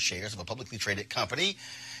now own shares of a publicly traded company,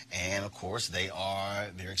 And of course, they're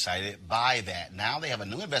excited by that. Now they have a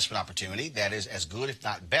new investment opportunity that is as good, if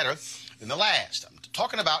not better, than the last. I'm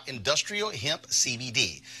talking about industrial hemp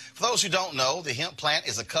CBD. For those who don't know, the hemp plant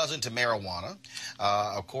is a cousin to marijuana,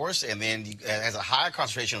 of course, and then it has a higher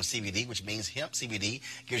concentration of CBD, which means hemp CBD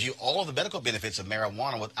gives you all of the medical benefits of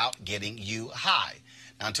marijuana without getting you high.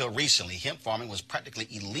 Now, until recently, hemp farming was practically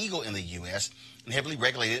illegal in the U.S. and heavily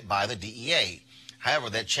regulated by the DEA. However,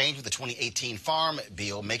 that changed with the 2018 Farm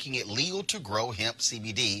Bill, making it legal to grow hemp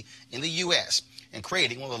CBD in the U.S. and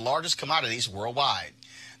creating one of the largest commodities worldwide.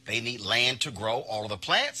 They need land to grow all of the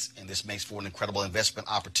plants, and this makes for an incredible investment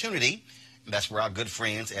opportunity. And that's where our good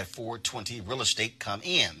friends at 420 Real Estate come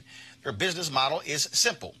in. Their business model is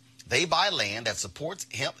simple. They buy land that supports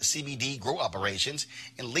hemp CBD grow operations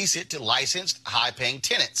and lease it to licensed, high-paying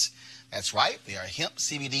tenants. That's right, they are hemp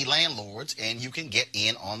CBD landlords, and you can get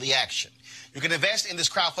in on the action. You can invest in this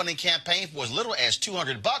crowdfunding campaign for as little as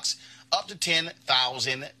 $200 up to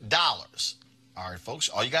 $10,000. All right, folks,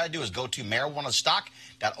 all you got to do is go to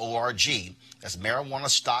marijuanastock.org. That's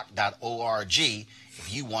marijuanastock.org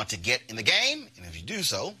if you want to get in the game. And if you do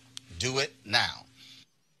so, do it now.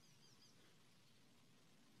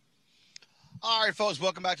 All right, folks,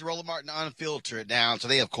 welcome back to Roland Martin Unfiltered. Now,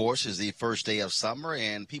 today, of course, is the first day of summer,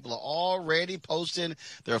 and people are already posting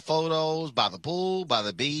their photos by the pool, by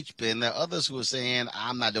the beach, and there are others who are saying,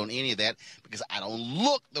 I'm not doing any of that because I don't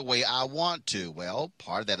look the way I want to. Well,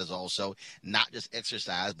 part of that is also not just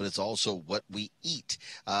exercise, but it's also what we eat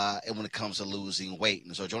and when it comes to losing weight.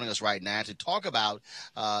 And so joining us right now to talk about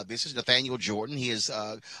this is Nathaniel Jordan. He is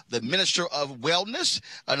the Minister of Wellness.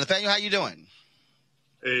 Nathaniel, how you doing?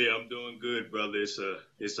 Hey, I'm doing good, brother. It's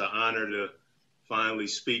an honor to finally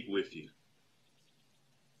speak with you.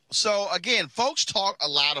 So, again, folks talk a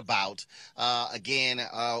lot about,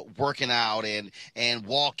 working out and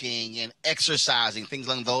walking and exercising, things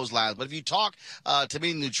along those lines. But if you talk to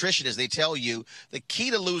many nutritionists, they tell you the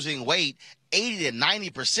key to losing weight, 80 to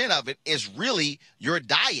 90% of it is really your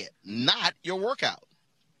diet, not your workout.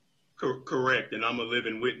 Correct. And I'm a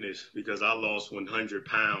living witness because I lost 100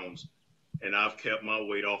 pounds. And I've kept my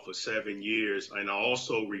weight off for 7 years. And I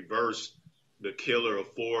also reversed the killer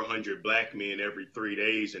of 400 black men every 3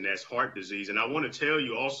 days, and that's heart disease. And I want to tell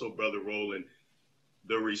you also, Brother Roland,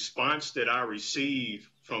 the response that I received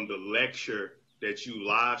from the lecture that you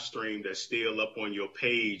live streamed that's still up on your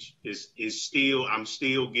page is still, I'm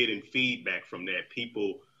still getting feedback from that.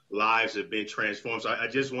 People, lives have been transformed. So I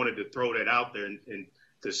just wanted to throw that out there and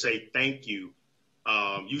to say thank you.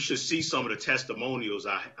 You should see some of the testimonials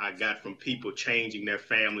I got from people changing their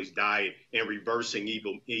family's diet and reversing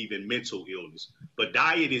even mental illness. But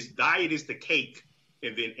diet is the cake,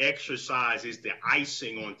 and then exercise is the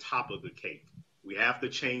icing on top of the cake. We have to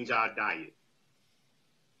change our diet.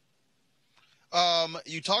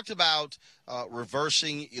 You talked about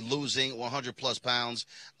reversing, losing 100 plus pounds,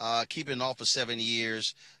 keeping it off for 7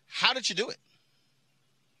 years. How did you do it?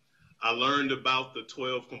 I learned about the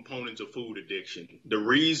 12 components of food addiction. The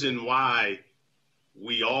reason why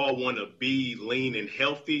we all want to be lean and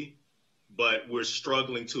healthy, but we're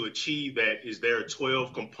struggling to achieve that is there are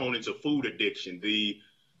 12 components of food addiction. The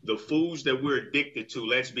foods that we're addicted to,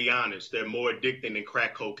 let's be honest, they're more addicting than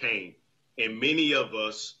crack cocaine. And many of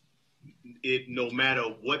us, no matter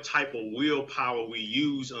what type of willpower we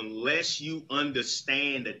use, unless you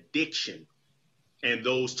understand addiction, and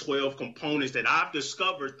those 12 components that I've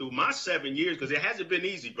discovered through my 7 years, because it hasn't been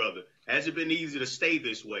easy, brother. It hasn't been easy to stay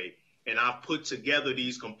this way. And I've put together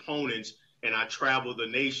these components, and I travel the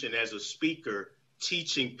nation as a speaker,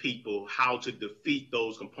 teaching people how to defeat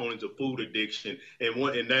those components of food addiction.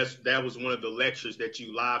 And that was one of the lectures that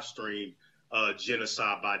you live streamed,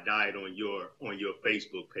 Genocide by Diet, on your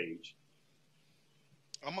Facebook page.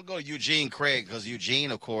 I'm going to go to Eugene Craig because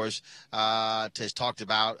Eugene, of course, has talked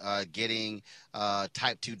about getting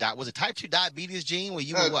type 2 diabetes. Was it type 2 diabetes, Gene? When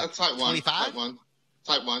you were what, type 25? Type 1.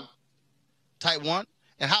 Type 1?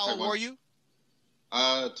 And how old were you?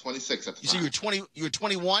 26 at the time. So you were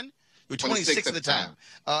 21? You were 26 at the time.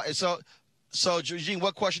 So Eugene,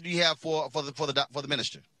 what question do you have for the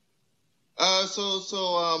minister? One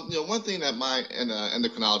thing that my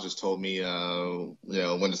endocrinologist told me,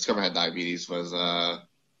 when discovering I had diabetes was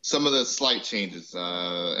some of the slight changes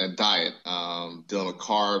in diet, dealing with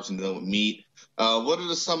carbs and dealing with meat. What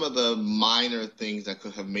are some of the minor things that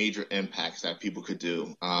could have major impacts that people could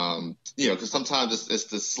do? Because sometimes it's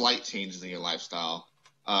the slight changes in your lifestyle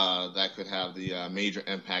that could have the major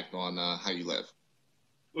impact on how you live.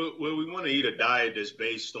 Well, we want to eat a diet that's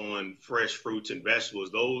based on fresh fruits and vegetables.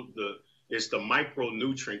 It's the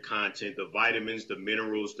micronutrient content, the vitamins, the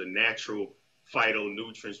minerals, the natural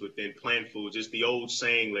phytonutrients within plant foods. It's the old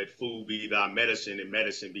saying, let food be thy medicine and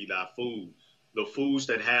medicine be thy food. The foods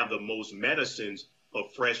that have the most medicines are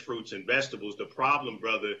fresh fruits and vegetables. The problem,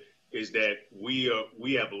 brother, is that we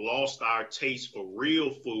have lost our taste for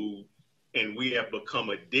real food, and we have become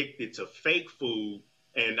addicted to fake food.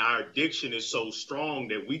 And our addiction is so strong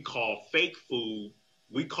that we call fake food,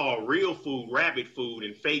 we call real food rabbit food,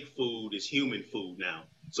 and fake food is human food now.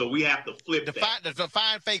 So we have to flip that.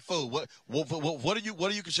 Define fake food. What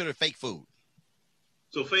do you consider fake food?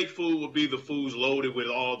 So fake food would be the foods loaded with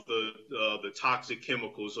all the toxic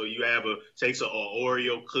chemicals. So you have takes an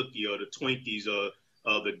Oreo cookie or the Twinkies or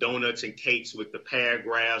the donuts and cakes with the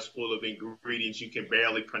paragraphs full of ingredients you can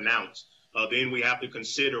barely pronounce. Then we have to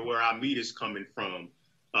consider where our meat is coming from.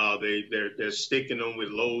 They're sticking them with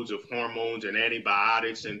loads of hormones and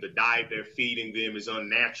antibiotics, and the diet they're feeding them is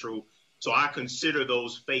unnatural. So I consider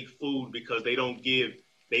those fake food because they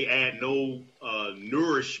add no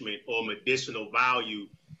nourishment or medicinal value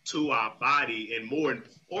to our body, and more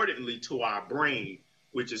importantly to our brain,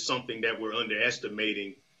 which is something that we're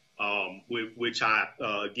underestimating, which I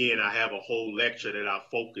have a whole lecture that I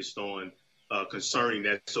focused on concerning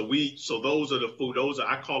that. So those are the food.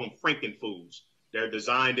 I call them Franken foods. They're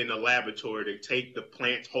designed in a laboratory. They take the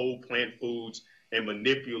whole plant foods and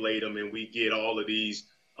manipulate them, and we get all of these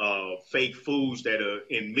fake foods that are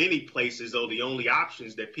in many places are the only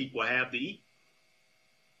options that people have to eat.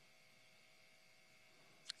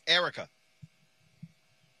 Erica.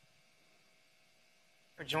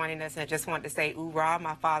 For joining us, and I just wanted to say, oorah,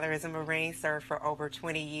 my father is a Marine, served for over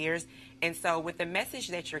 20 years. And so with the message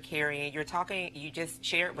that you're carrying, you just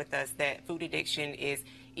shared with us that food addiction is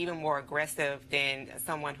even more aggressive than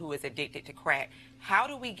someone who is addicted to crack. How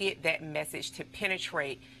do we get that message to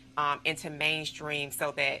penetrate into mainstream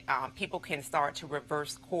so that people can start to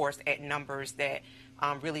reverse course at numbers that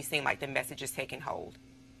really seem like the message is taking hold?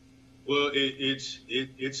 Well, it is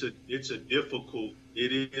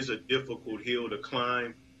a difficult hill to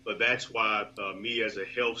climb, but that's why me as a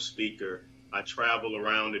health speaker, I travel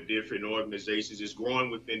around to different organizations. It's growing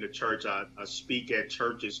within the church. I speak at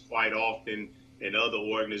churches quite often and other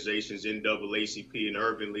organizations, NAACP and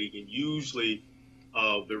Urban League, and usually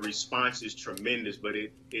the response is tremendous, but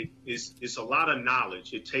it's a lot of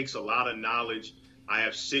knowledge. It takes a lot of knowledge. I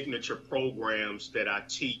have signature programs that I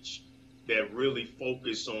teach that really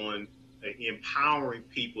focus on empowering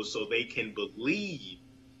people so they can believe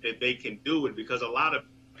that they can do it, because a lot of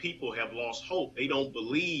people have lost hope. They don't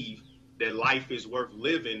believe that life is worth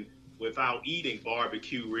living without eating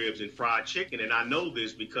barbecue ribs and fried chicken. And I know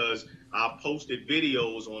this because I posted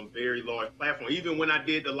videos on very large platforms, even when I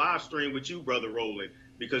did the live stream with you, Brother Roland,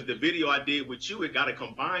 because the video I did with you, it got a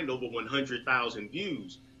combined over 100,000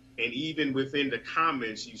 views. And even within the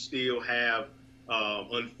comments, you still have,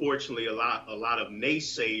 unfortunately, a lot of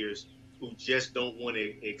naysayers who just don't want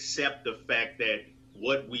to accept the fact that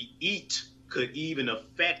what we eat could even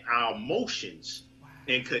affect our emotions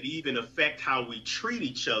and could even affect how we treat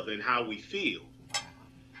each other and how we feel.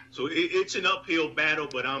 So it's an uphill battle,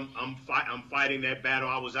 but I'm fighting that battle.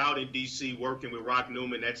 I was out in D.C. working with Rock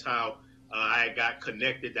Newman. That's how I got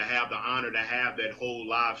connected, to have the honor to have that whole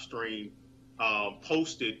live stream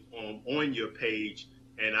posted on your page,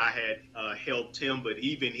 and I had helped him. But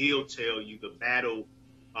even he'll tell you the battle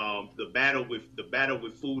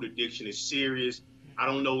with food addiction is serious. I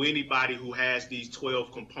don't know anybody who has these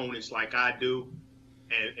 12 components like I do.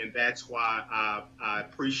 And that's why I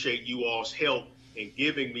appreciate you all's help in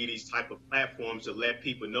giving me these type of platforms to let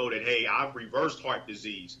people know that, hey, I've reversed heart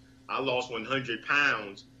disease. I lost 100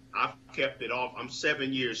 pounds. I've kept it off. I'm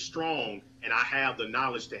 7 years strong, and I have the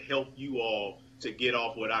knowledge to help you all to get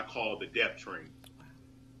off what I call the death train.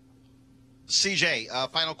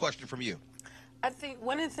 CJ, final question from you. I think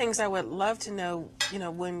one of the things I would love to know,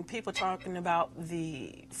 when people talking about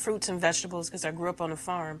the fruits and vegetables, because I grew up on a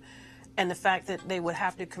farm, and the fact that they would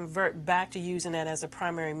have to convert back to using that as a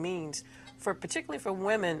primary means, particularly for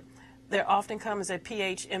women, there often comes a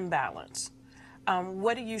pH imbalance.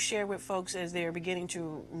 What do you share with folks as they're beginning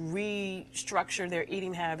to restructure their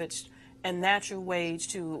eating habits and natural ways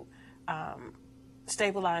to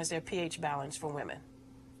stabilize their pH balance for women?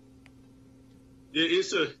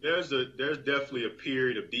 There's definitely a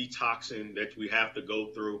period of detoxing that we have to go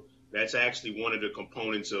through. That's actually one of the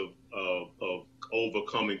components of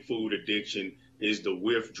overcoming food addiction, is the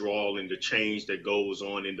withdrawal and the change that goes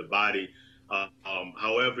on in the body.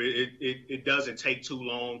 However, it doesn't take too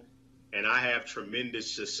long, and I have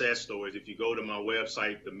tremendous success stories. If you go to my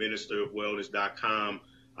website, theministerofwellness.com,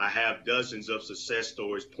 I have dozens of success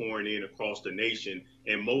stories pouring in across the nation,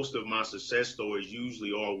 and most of my success stories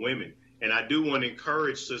usually are women. And I do want to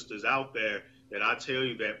encourage sisters out there that I tell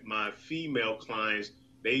you that my female clients,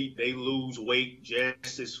 they lose weight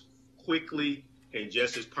just as quickly and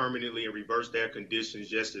just as permanently and reverse their conditions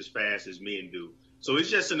just as fast as men do. So it's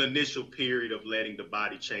just an initial period of letting the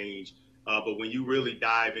body change. But when you really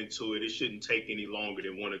dive into it, it shouldn't take any longer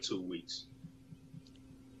than 1 or 2 weeks.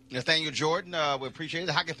 Nathaniel Jordan, we appreciate it.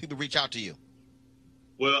 How can people reach out to you?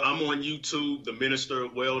 Well, I'm on YouTube, The Minister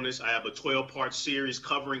of Wellness. I have a 12-part series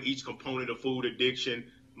covering each component of food addiction.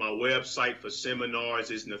 My website for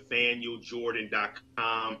seminars is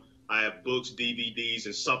nathanielJordan.com. I have books, DVDs,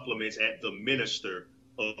 and supplements at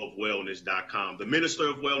theministerofwellness.com.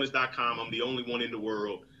 Theministerofwellness.com. I'm the only one in the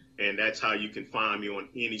world, and that's how you can find me on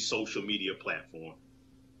any social media platform.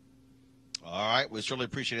 All right. We certainly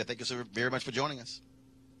appreciate it. Thank you so very much for joining us.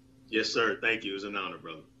 Yes, sir. Thank you. It was an honor,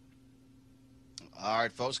 brother. All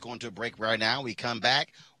right, folks, going to a break right now. We come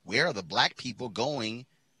back. Where are the black people going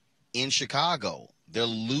in Chicago? They're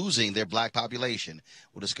losing their black population.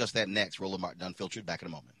 We'll discuss that next. Roland Martin Unfiltered. Back in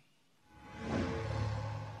a moment.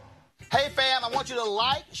 Hey, fam, I want you to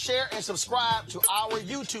like, share, and subscribe to our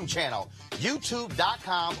YouTube channel,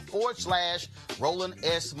 youtube.com/Roland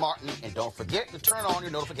S. Martin. And don't forget to turn on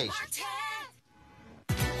your notifications.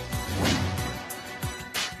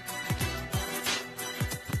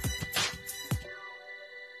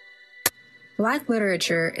 Black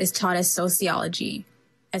literature is taught as sociology,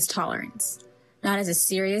 as tolerance, not as a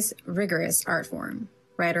serious, rigorous art form.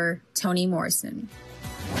 Writer Toni Morrison.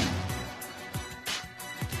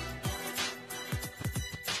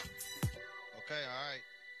 Okay, all right.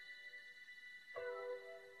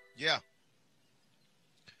 Yeah.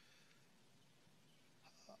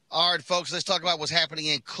 All right, folks, let's talk about what's happening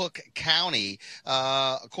in Cook County.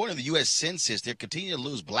 According to the U.S. Census, they're continuing to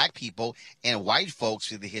lose black people and white folks.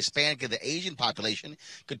 The Hispanic and the Asian population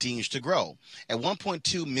continues to grow. At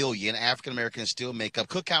 1.2 million, African Americans still make up.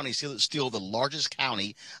 Cook County is still the largest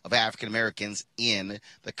county of African Americans in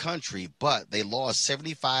the country, but they lost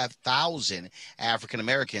 75,000 African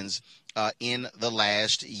Americans in the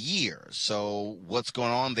last year. So what's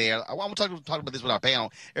going on there? I want to talk about this with our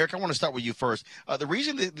panel. Eric, I want to start with you first. The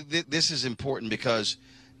reason that this is important because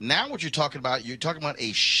now what you're talking about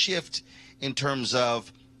a shift in terms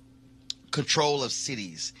of control of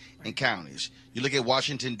cities and counties. You look at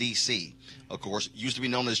Washington, D.C., of course, used to be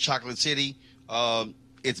known as Chocolate City.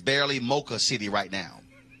 It's barely Mocha City right now.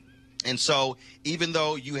 And so even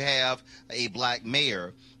though you have a black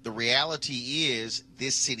mayor, the reality is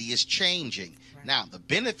this city is changing. Right. Now, the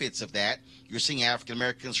benefits of that, you're seeing African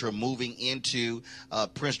Americans who are moving into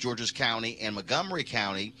Prince George's County and Montgomery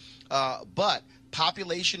County, but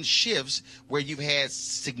population shifts where you've had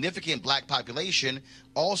significant black population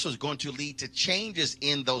also is going to lead to changes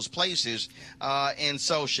in those places. And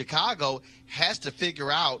so Chicago has to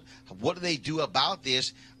figure out what do they do about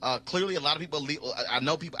this. Clearly, a lot of people I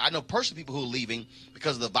know personally people who are leaving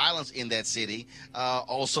because of the violence in that city.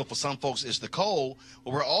 Also, for some folks, it's the cold.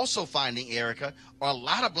 But we're also finding, Erica, a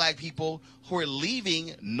lot of black people who are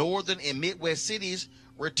leaving northern and Midwest cities,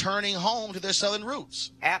 returning home to their southern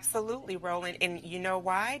roots. Absolutely, Roland. And you know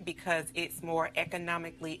why? Because it's more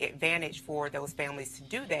economically advantaged for those families to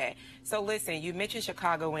do that. So listen, you mentioned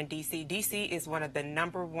Chicago and D.C. D.C. is one of the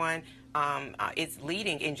number one, it's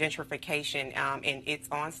leading in gentrification, and it's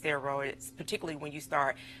on steroids, particularly when you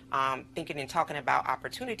start thinking and talking about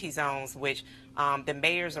opportunity zones, which the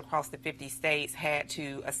mayors across the 50 states had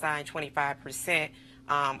to assign 25%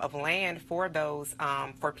 of land for those,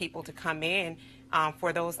 for people to come in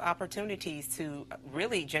for those opportunities to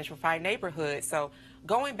really gentrify neighborhoods. So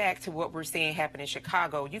going back to what we're seeing happen in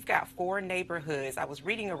Chicago, you've got 4 neighborhoods. I was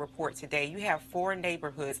reading a report today. You have 4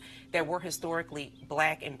 neighborhoods that were historically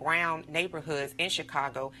black and brown neighborhoods in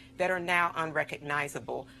Chicago that are now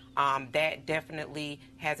unrecognizable. That definitely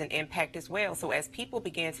has an impact as well. So as people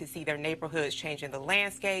begin to see their neighborhoods changing the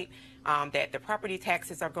landscape, that the property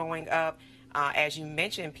taxes are going up, as you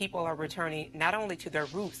mentioned, people are returning not only to their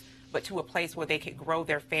roots, but to a place where they could grow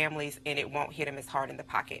their families and it won't hit them as hard in the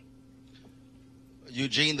pocket.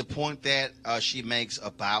 Eugene, the point that she makes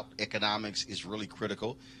about economics is really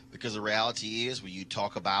critical because the reality is when you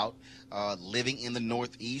talk about living in the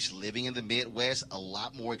Northeast, living in the Midwest, a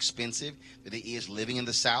lot more expensive than it is living in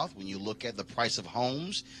the South. When you look at the price of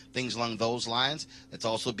homes, things along those lines, let's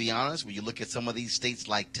also be honest, when you look at some of these states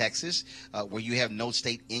like Texas, where you have no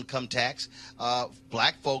state income tax,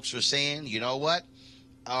 black folks are saying, you know what?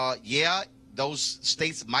 Yeah, those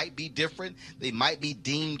states might be different. They might be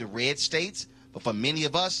deemed red states, but for many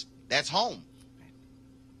of us, that's home.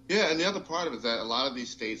 Yeah, and the other part of it is that a lot of these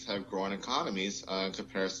states have growing economies in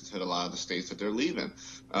comparison to a lot of the states that they're leaving.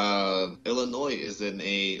 Illinois is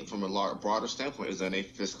from a broader standpoint, is in a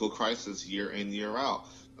fiscal crisis year in, year out.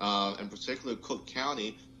 In particular, Cook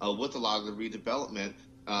County, with a lot of the redevelopment,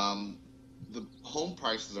 the home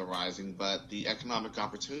prices are rising, but the economic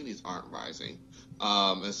opportunities aren't rising.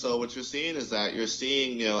 And so what you're seeing is that you're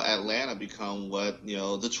seeing, Atlanta become what,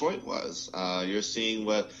 Detroit was. You're seeing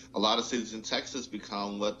what a lot of cities in Texas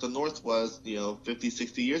become what the North was, 50,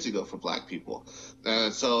 60 years ago for Black people.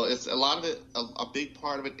 And so it's a lot of it, a big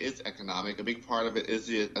part of it is economic. A big part of it is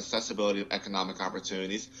the accessibility of economic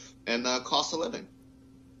opportunities and cost of living.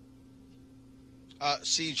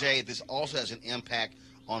 CJ, this also has an impact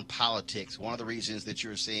on politics. One of the reasons that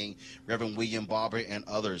you're seeing Reverend William Barber and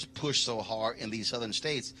others push so hard in these southern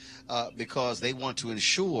states because they want to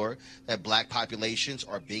ensure that Black populations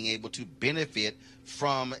are being able to benefit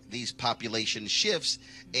from these population shifts.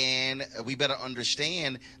 And we better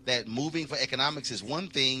understand that moving for economics is one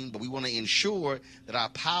thing, but we want to ensure that our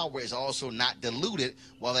power is also not diluted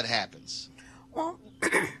while that happens. Well,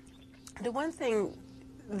 the one thing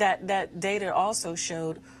that data also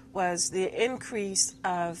showed was the increase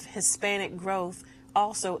of Hispanic growth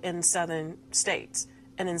also in southern states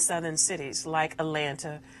and in southern cities like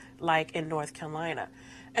Atlanta, like in North Carolina.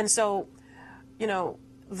 And so,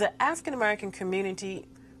 the African American community,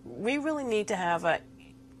 we really need to have a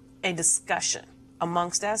discussion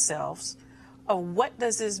amongst ourselves of what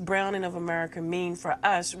does this browning of America mean for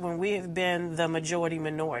us when we have been the majority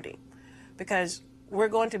minority? Because we're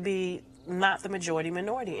going to be not the majority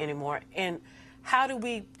minority anymore. And how do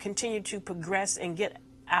we continue to progress and get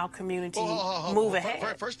our community move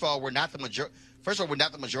ahead? First of all, we're not the majority. First of all, we're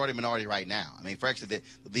not the majority minority right now. I mean, for actually,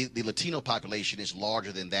 the Latino population is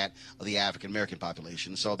larger than that of the African American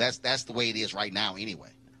population. So that's the way it is right now, anyway.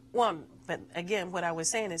 Well, but again, what I was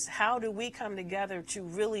saying is, how do we come together to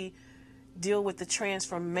really deal with the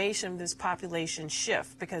transformation of this population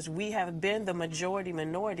shift? Because we have been the majority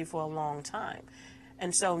minority for a long time,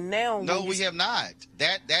 and so now we have not.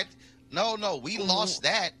 No, we lost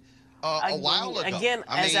that a while ago. Again,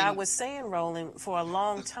 I was saying, Roland, for a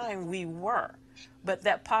long time we were, but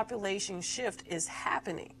that population shift is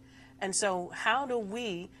happening. And so how do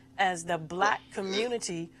we, as the Black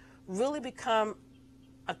community, really become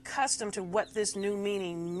accustomed to what this new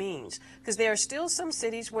meaning means? Because there are still some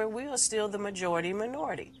cities where we are still the majority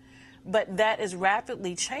minority, but that is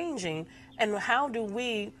rapidly changing. And how do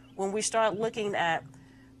we, when we start looking at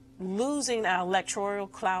losing our electoral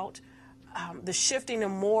clout, the shifting to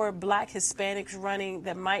more Black Hispanics running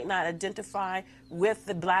that might not identify with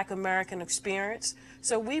the Black American experience.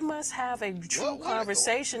 So we must have a true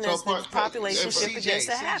conversation as the population shift begins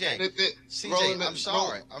to happen. CJ,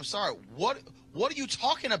 I'm sorry. What are you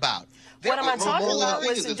talking about? What am I talking about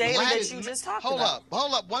was the data that you just talked about.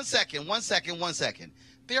 Hold up. One second.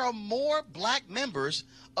 There are more Black members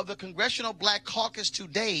of the Congressional Black Caucus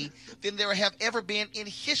today than there have ever been in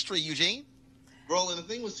history, Eugene. Roland, the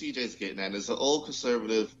thing with CJ's getting at is the old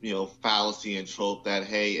conservative, fallacy and trope that,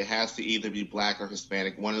 hey, it has to either be Black or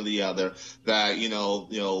Hispanic, one or the other, that,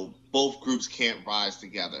 both groups can't rise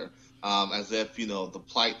together, as if, the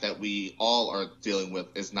plight that we all are dealing with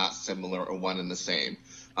is not similar or one and the same.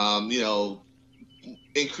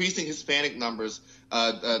 Increasing Hispanic numbers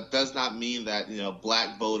does not mean that,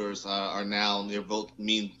 Black voters are now, their vote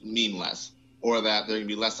mean less, or that there can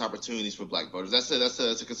be less opportunities for Black voters. That's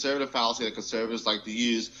a conservative fallacy that conservatives like to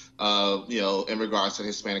use, in regards to the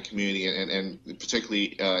Hispanic community and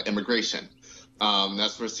particularly immigration.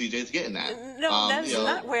 That's where CJ's getting at. No, that's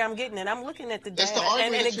not where I'm getting it. I'm looking at the data,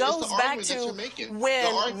 and it goes back to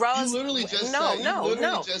when Ross. You literally just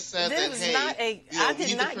Just said this is not a. I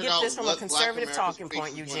did not get this from a conservative talking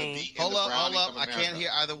point, Eugene. Hold up. I can't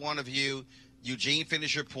hear either one of you. Eugene,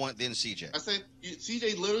 finish your point, then CJ. I said,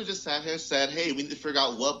 CJ literally just sat here and said, hey, we need to figure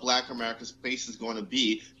out what Black America's place is going to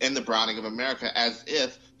be in the browning of America, as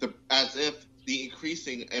if the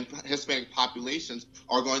increasing Hispanic populations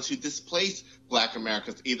are going to displace Black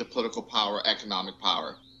America's either political power or economic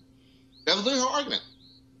power. That was literally her argument.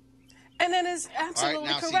 And that is absolutely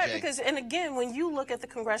now, correct. CJ. Because, and again, when you look at the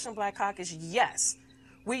Congressional Black Caucus, yes,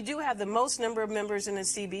 we do have the most number of members in the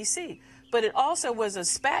CBC. But it also was a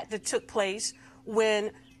spat that took place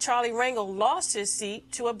when Charlie Rangel lost his seat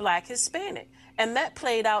to a Black Hispanic. And that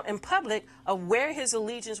played out in public of where his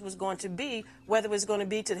allegiance was going to be, whether it was going to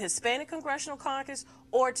be to the Hispanic Congressional Caucus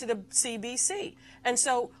or to the CBC. And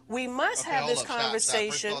so we must have this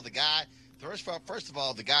conversation. Stop. First of all, First of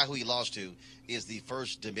all, the guy who he lost to is the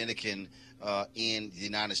first Dominican in the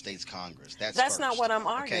United States Congress. That's first. Not what I'm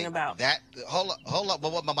arguing about. Hold up.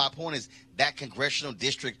 But what my point is, that congressional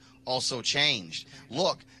district also changed.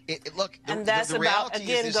 Look, and that's about,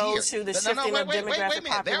 again, goes to the shifting of demographic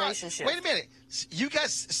population shift. Wait a minute. You got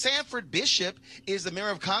Sanford Bishop is the member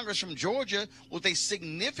of Congress from Georgia with a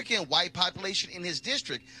significant white population in his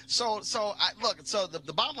district. So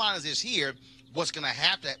the bottom line is this here. What's going to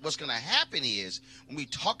happen is when we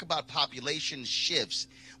talk about population shifts,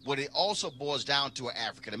 what it also boils down to are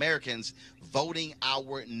African Americans voting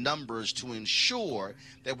our numbers to ensure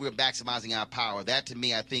that we're maximizing our power. That, to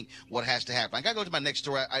me, I think what has to happen. I got to go to my next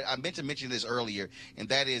story. I meant to mention this earlier, and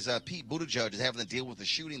that is Pete Buttigieg is having to deal with the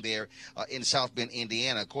shooting there in South Bend,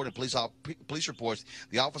 Indiana. According to police reports,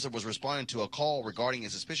 the officer was responding to a call regarding a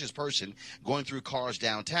suspicious person going through cars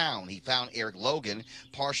downtown. He found Eric Logan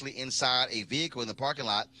partially inside a vehicle in the parking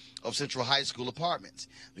lot of Central High School apartments.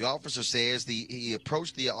 The officer says he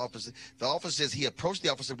approached the officer. The officer says he approached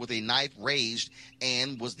the officer with a knife raised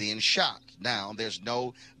and was then shot. Now, there's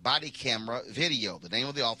no body camera video. The name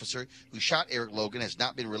of the officer who shot Eric Logan has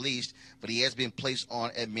not been released, but he has been placed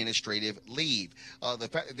on administrative leave. The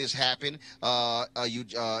fact that this happened,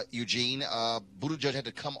 Eugene, Buttigieg had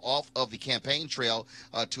to come off of the campaign trail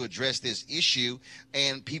to address this issue,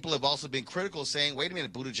 and people have also been critical, saying, wait a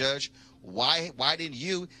minute, Buttigieg, why didn't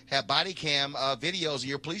you have body cam videos in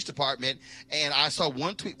your police department? And I saw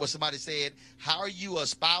one tweet where somebody said, how are you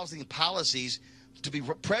espousing policies to be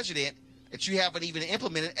president that you haven't even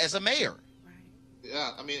implemented as a mayor?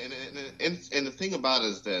 Yeah, I mean, and the thing about it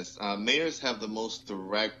is this. Mayors have the most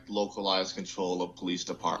direct, localized control of police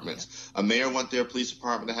departments. A mayor wants their police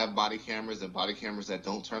department to have body cameras and body cameras that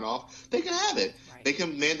don't turn off. They can have it. Right. They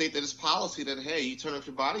can mandate that it's policy that, hey, you turn off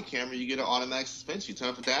your body camera, you get an automatic suspension. You turn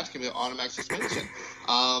off your dash cam, you get an automatic suspension.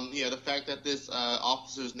 The fact that this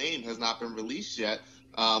officer's name has not been released yet,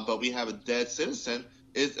 but we have a dead citizen,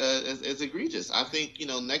 is egregious. I think,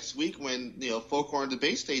 next week when, folk are on the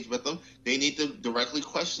debate stage with them, they need to directly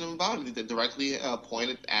question them about it. They need to directly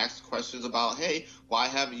ask questions about, hey, why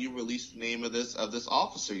haven't you released the name of this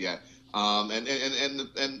officer yet? Folk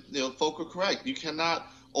are correct. You cannot,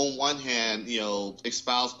 on one hand,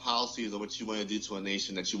 espouse policies of what you want to do to a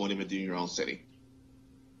nation that you won't even do in your own city.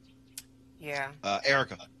 Yeah.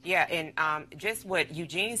 Erica. Yeah, and just what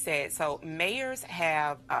Eugene said. So mayors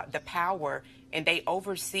have the power, and they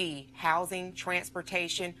oversee housing,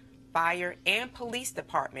 transportation, fire, and police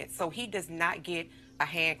departments. So he does not get a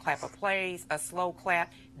hand clap of praise, a slow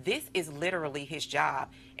clap. This is literally his job.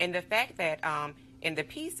 And the fact that in the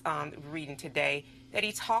piece reading today, that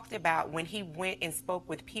he talked about when he went and spoke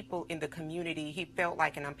with people in the community, he felt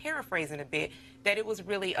like, and I'm paraphrasing a bit, that it was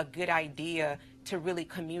really a good idea to really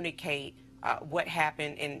communicate what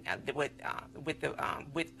happened with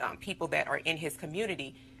people that are in his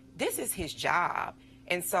community. This is his job,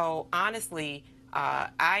 and so honestly,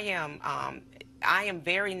 I am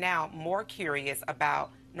very now more curious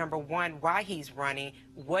about, number one, why he's running.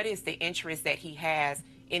 What is the interest that he has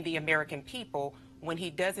in the American people when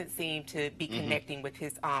he doesn't seem to be connecting with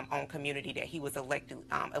his own community that he was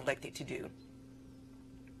elected to do?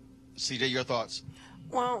 CJ, your thoughts?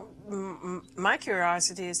 Well, my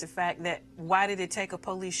curiosity is the fact that why did it take a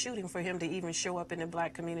police shooting for him to even show up in the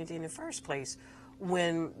black community in the first place,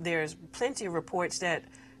 when there's plenty of reports that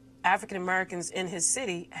African Americans in his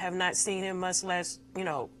city have not seen him, much less,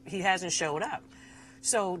 he hasn't showed up.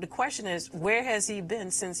 So the question is, where has he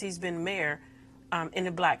been since he's been mayor in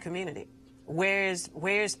the black community? Where's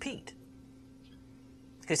Pete?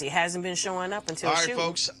 Because he hasn't been showing up until shooting.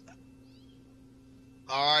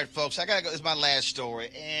 All right, folks, I got to go. This is my last story.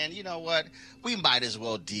 And you know what? We might as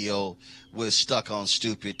well deal with Stuck on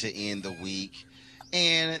Stupid to end the week.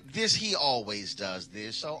 And he always does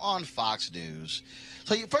this. So on Fox News.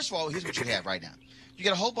 So first of all, here's what you have right now. You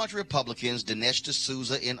get a whole bunch of Republicans, Dinesh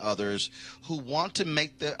D'Souza and others, who want to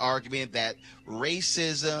make the argument that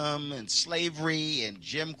racism and slavery and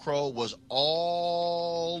Jim Crow was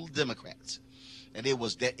all Democrats. And it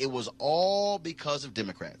was all because of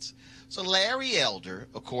Democrats. So Larry Elder,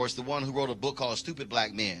 of course, the one who wrote a book called Stupid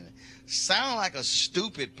Black Men, sounded like a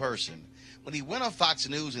stupid person when he went on Fox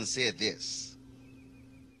News and said this.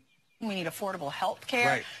 We need affordable health care.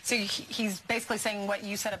 Right. So he's basically saying what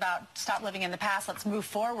you said about stop living in the past. Let's move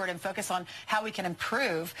forward and focus on how we can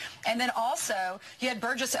improve. And then also, you had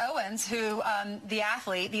Burgess Owens, who, the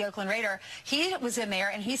athlete, the Oakland Raider, he was in there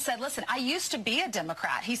and he said, listen, I used to be a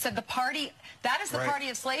Democrat. He said the party, that is the party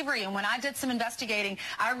of slavery. And when I did some investigating,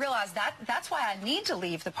 I realized that's why I need to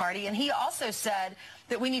leave the party. And he also said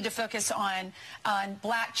that we need to focus on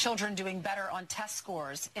black children doing better on test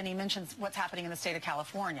scores. And he mentions what's happening in the state of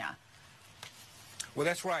California. Well,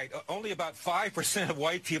 that's right. Only about 5% of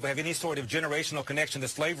white people have any sort of generational connection to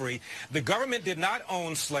slavery. The government did not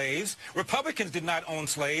own slaves. Republicans did not own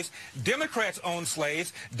slaves. Democrats owned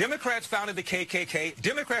slaves. Democrats founded the KKK.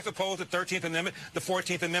 Democrats opposed the 13th Amendment, the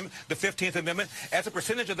 14th Amendment, the 15th Amendment. As a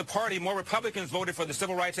percentage of the party, more Republicans voted for the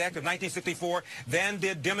Civil Rights Act of 1964 than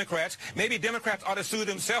did Democrats. Maybe Democrats ought to sue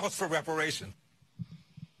themselves for reparation.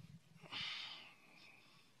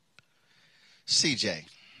 CJ.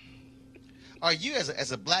 Are you,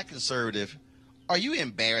 as a black conservative, are you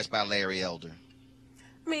embarrassed by Larry Elder?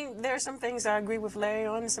 I mean, there are some things I agree with Larry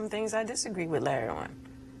on and some things I disagree with Larry on.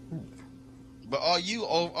 But are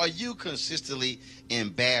you consistently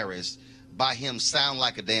embarrassed by him sound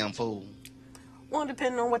like a damn fool? Well,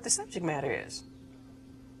 depending on what the subject matter is.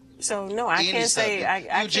 So, no, I can't say...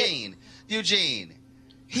 Eugene,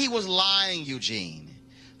 he was lying, Eugene.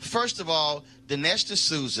 First of all, Dinesh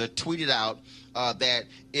D'Souza tweeted out that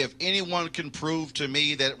if anyone can prove to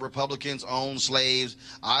me that Republicans own slaves,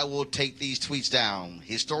 I will take these tweets down.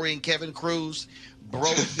 Historian Kevin Cruz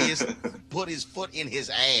put his foot in his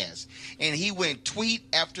ass, and he went tweet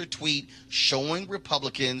after tweet showing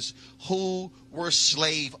Republicans who were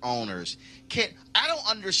slave owners. I don't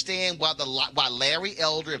understand why Larry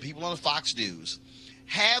Elder and people on Fox News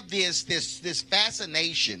have this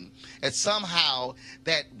fascination that somehow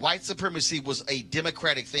that white supremacy was a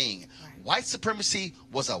democratic thing. White supremacy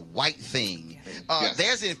was a white thing. Yes.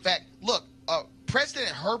 There's, in fact, look, President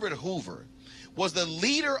Herbert Hoover was the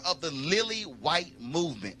leader of the Lily White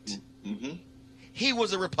movement. Mm-hmm. He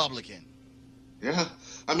was a Republican. Yeah.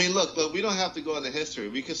 I mean, look, we don't have to go into history.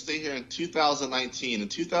 We could stay here in 2019. In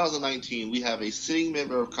 2019, we have a sitting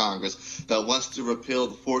member of Congress that wants to repeal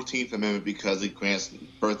the 14th Amendment because it grants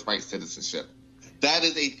birthright citizenship. That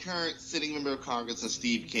is a current sitting member of Congress,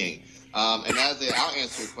 Steve King. And I'll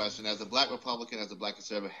answer your question. As a black Republican, as a black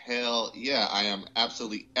conservative, hell yeah, I am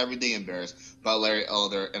absolutely every day embarrassed by Larry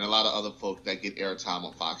Elder and a lot of other folk that get airtime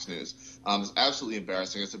on Fox News. It's absolutely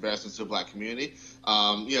embarrassing. It's embarrassing to the black community.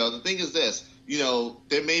 The thing is this.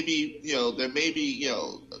 There may be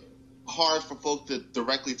hard for folk to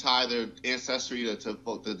directly tie their ancestry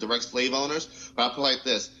to direct slave owners. But I put it like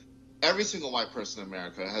this. Every single white person in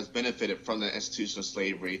America has benefited from the institution of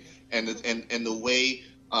slavery and the way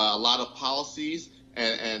a lot of policies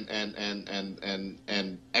and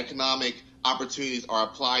economic opportunities are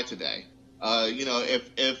applied today.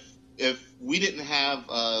 If we didn't have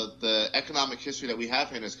the economic history that we have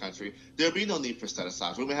here in this country, there'd be no need for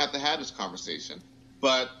set-asides. We wouldn't have to have this conversation.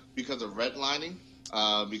 But because of redlining,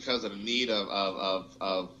 because of the need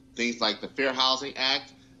of things like the Fair Housing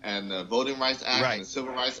Act and the Voting Rights Act and the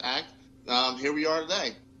Civil Rights Act, here we are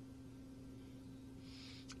today.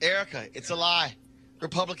 Erica, it's a lie.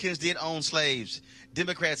 Republicans did own slaves.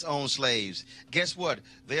 Democrats own slaves. Guess what?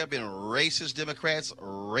 There have been racist Democrats,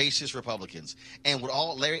 racist Republicans. And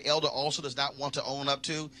what Larry Elder also does not want to own up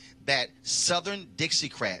to, that Southern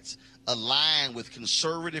Dixiecrats align with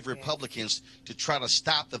conservative Republicans to try to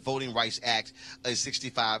stop the Voting Rights Act of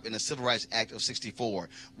 65 and the Civil Rights Act of 64.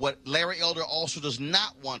 What Larry Elder also does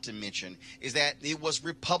not want to mention is that it was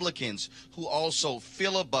Republicans who also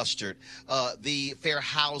filibustered the Fair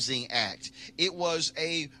Housing Act. It was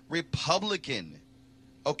a Republican,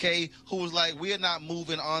 who was like, we are not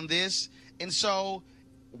moving on this. And so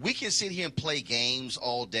we can sit here and play games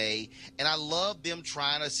all day, and I love them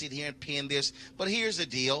trying to sit here and pin this. But here's the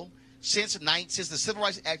deal. Since the Civil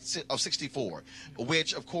Rights Act of 64,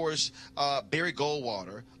 which, of course, Barry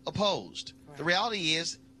Goldwater opposed. Right. The reality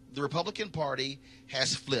is the Republican Party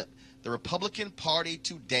has flipped. The Republican Party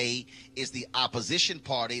today is the opposition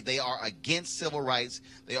party. They are against civil rights.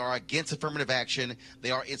 They are against affirmative action. They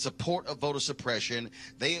are in support of voter suppression.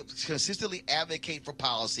 They consistently advocate for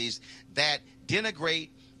policies that denigrate,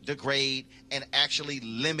 degrade, and actually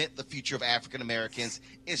limit the future of African Americans.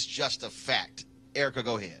 It's just a fact. Erica,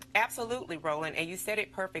 go ahead. Absolutely, Roland, and you said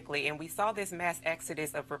it perfectly. And we saw this mass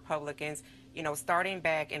exodus of Republicans, starting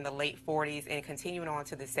back in the late 40s and continuing on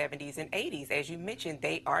to the 70s and 80s. As you mentioned,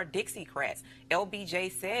 they are Dixiecrats.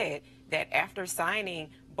 LBJ said that after signing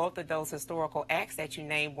both of those historical acts that you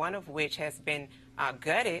named, one of which has been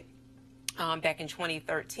gutted back in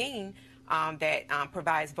 2013, that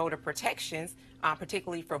provides voter protections,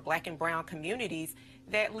 particularly for black and brown communities,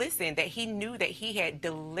 that he knew that he had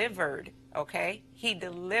delivered, he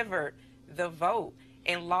delivered the vote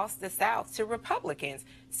and lost the South to Republicans.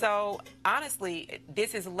 So honestly,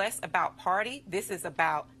 this is less about party. This is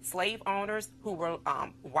about slave owners who were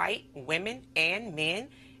white women and men.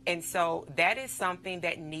 And so that is something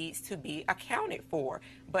that needs to be accounted for.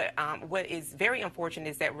 But what is very unfortunate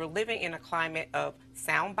is that we're living in a climate of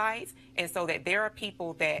sound bites, and so that there are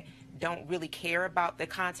people that don't really care about the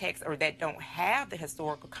context or that don't have the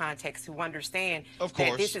historical context to understand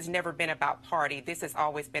that this has never been about party. This has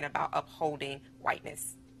always been about upholding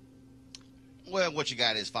whiteness. Well, what you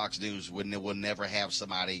got is Fox News will never have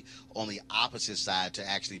somebody on the opposite side to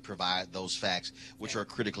actually provide those facts, which are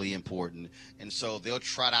critically important. And so they'll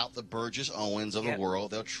trot out the Burgess Owens of the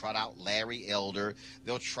world. They'll trot out Larry Elder.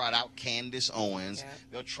 They'll trot out Candace Owens.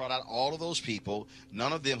 They'll trot out all of those people,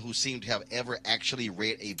 none of them who seem to have ever actually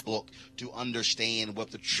read a book to understand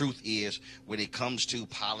what the truth is when it comes to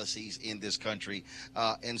policies in this country.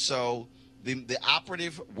 And so the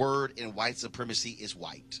operative word in white supremacy is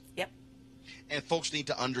white. Yep. And folks need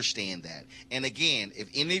to understand that. And again, if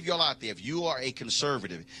any of y'all out there, if you are a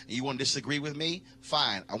conservative and you want to disagree with me,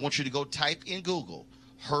 fine. I want you to go type in Google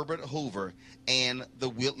Herbert Hoover and the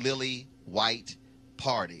Lily White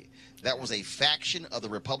Party. That was a faction of the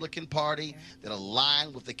Republican Party that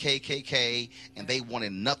aligned with the KKK, and they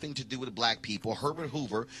wanted nothing to do with black people. Herbert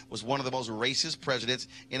Hoover was one of the most racist presidents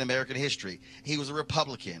in American history. He was a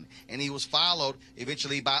Republican, and he was followed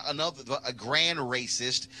eventually by a grand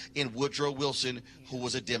racist in Woodrow Wilson, who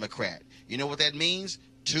was a Democrat. You know what that means?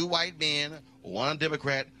 Two white men, one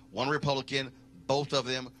Democrat, one Republican, both of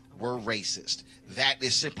them were racist. That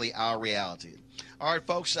is simply our reality. All right,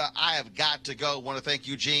 folks, I have got to go. Want to thank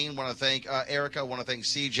Eugene. Want to thank Erica. Want to thank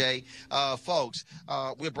CJ. Folks,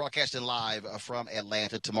 we're broadcasting live from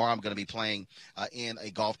Atlanta. Tomorrow I'm going to be playing in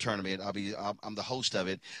a golf tournament. I'm the host of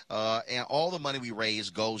it. And all the money we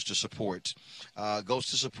raise goes to support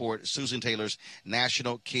Susan Taylor's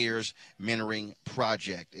National Cares Mentoring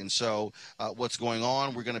Project. And so what's going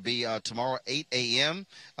on, we're going to be tomorrow 8 a.m.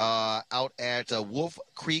 Out at Wolf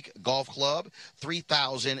Creek Golf Club,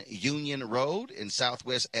 3000 Union Road in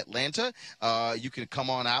Southwest Atlanta. You can come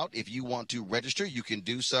on out. If you want to register, you can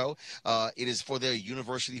do so. It is for their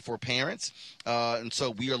University for Parents. And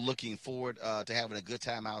so we are looking forward to having a good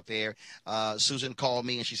time out there. Susan called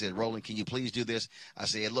me and she said, Roland, can you please do this? I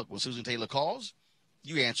said, look, when Susan Taylor calls,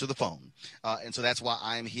 you answer the phone. And so that's why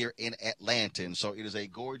I'm here in Atlanta. And so it is a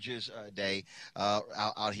gorgeous day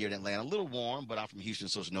out here in Atlanta. A little warm, but I'm from Houston,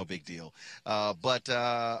 so it's no big deal. But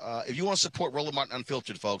if you want to support Roland Martin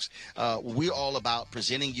Unfiltered, folks, we're all about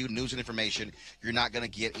presenting you news and information you're not going to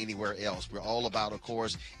get anywhere else. We're all about, of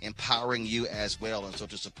course, empowering you as well. And so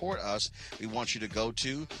to support us, we want you to go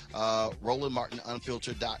to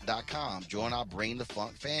RolandMartinUnfiltered.com. Join our Bring the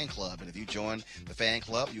Funk fan club. And if you join the fan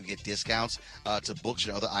club, you get discounts to books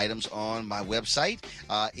and other items on my website.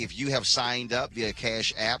 If you have signed up via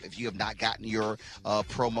Cash App, if you have not gotten your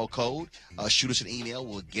promo code, shoot us an email.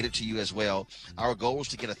 We'll get it to you as well. Our goal is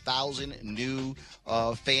to get 1,000 new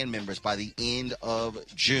fan members by the end of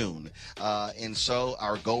June. And so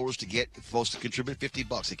our goal is to get folks to contribute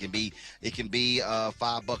 $50. It can be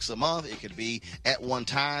 $5 a month. It could be at one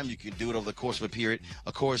time. You can do it over the course of a period,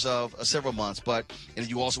 several months. But if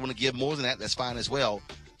you also want to give more than that, that's fine as well.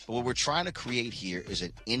 But what we're trying to create here is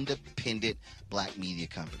an independent black media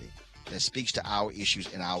company that speaks to our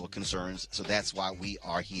issues and our concerns. So that's why we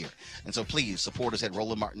are here. And so please support us at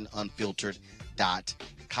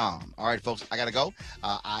RolandMartinUnfiltered.com. All right, folks, I got to go.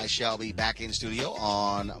 I shall be back in the studio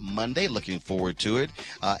on Monday. Looking forward to it.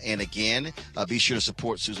 And again, be sure to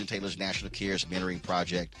support Susan Taylor's National Cares Mentoring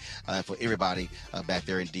Project. For everybody back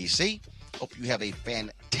there in D.C., hope you have a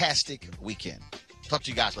fantastic weekend. Talk to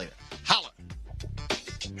you guys later. Holla!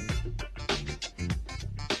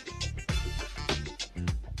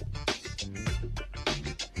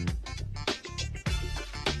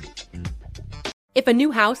 If a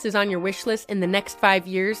new house is on your wish list in the next 5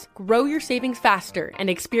 years, grow your savings faster and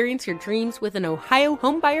experience your dreams with an Ohio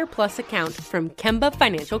Homebuyer Plus account from Kemba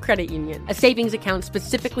Financial Credit Union. A savings account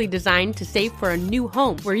specifically designed to save for a new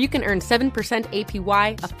home where you can earn 7%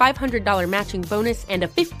 APY, a $500 matching bonus, and a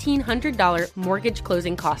 $1,500 mortgage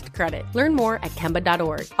closing cost credit. Learn more at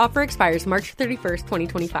Kemba.org. Offer expires March 31st,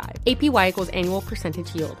 2025. APY equals annual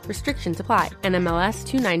percentage yield. Restrictions apply. NMLS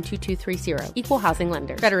 292230. Equal housing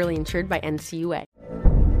lender. Federally insured by NCUA.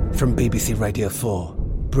 From BBC Radio 4,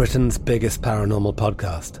 Britain's biggest paranormal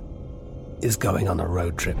podcast is going on a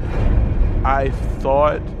road trip. I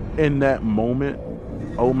thought in that moment,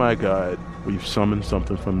 oh my God, we've summoned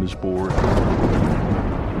something from this board.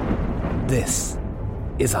 This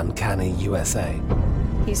is Uncanny USA.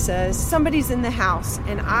 He says, somebody's in the house,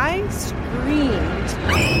 and I screamed.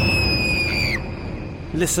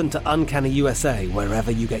 Listen to Uncanny USA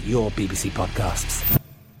wherever you get your BBC podcasts,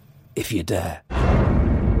 if you dare.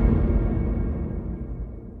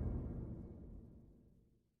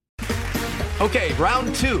 Okay,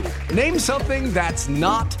 round 2. Name something that's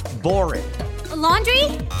not boring. A laundry?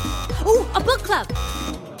 Ooh, a book club.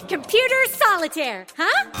 Computer solitaire,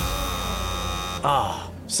 huh?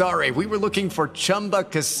 Ah, sorry, we were looking for Chumba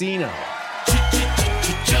Casino.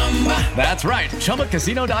 That's right,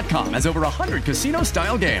 ChumbaCasino.com has over 100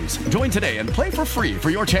 casino-style games. Join today and play for free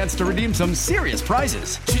for your chance to redeem some serious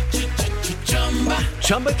prizes.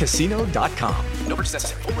 ChumbaCasino.com. No purchase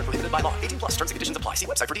necessary. Void where prohibited by law. 18 plus. Terms and conditions apply. See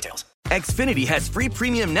website for details. Xfinity has free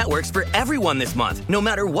premium networks for everyone this month, no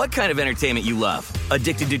matter what kind of entertainment you love.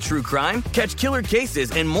 Addicted to true crime? Catch killer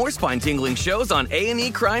cases and more spine-tingling shows on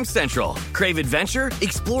A&E Crime Central. Crave adventure?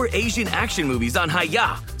 Explore Asian action movies on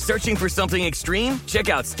Hi-YAH. Searching for something extreme? Check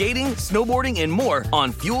out skating, snowboarding, and more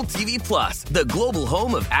on Fuel TV Plus, the global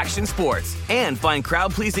home of action sports. And find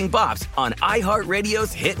crowd-pleasing bops on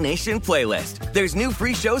iHeartRadio's Hit Nation playlist. There's new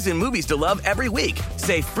free shows and movies to love every week.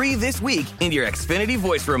 Say free this week in your Xfinity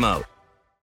voice remote.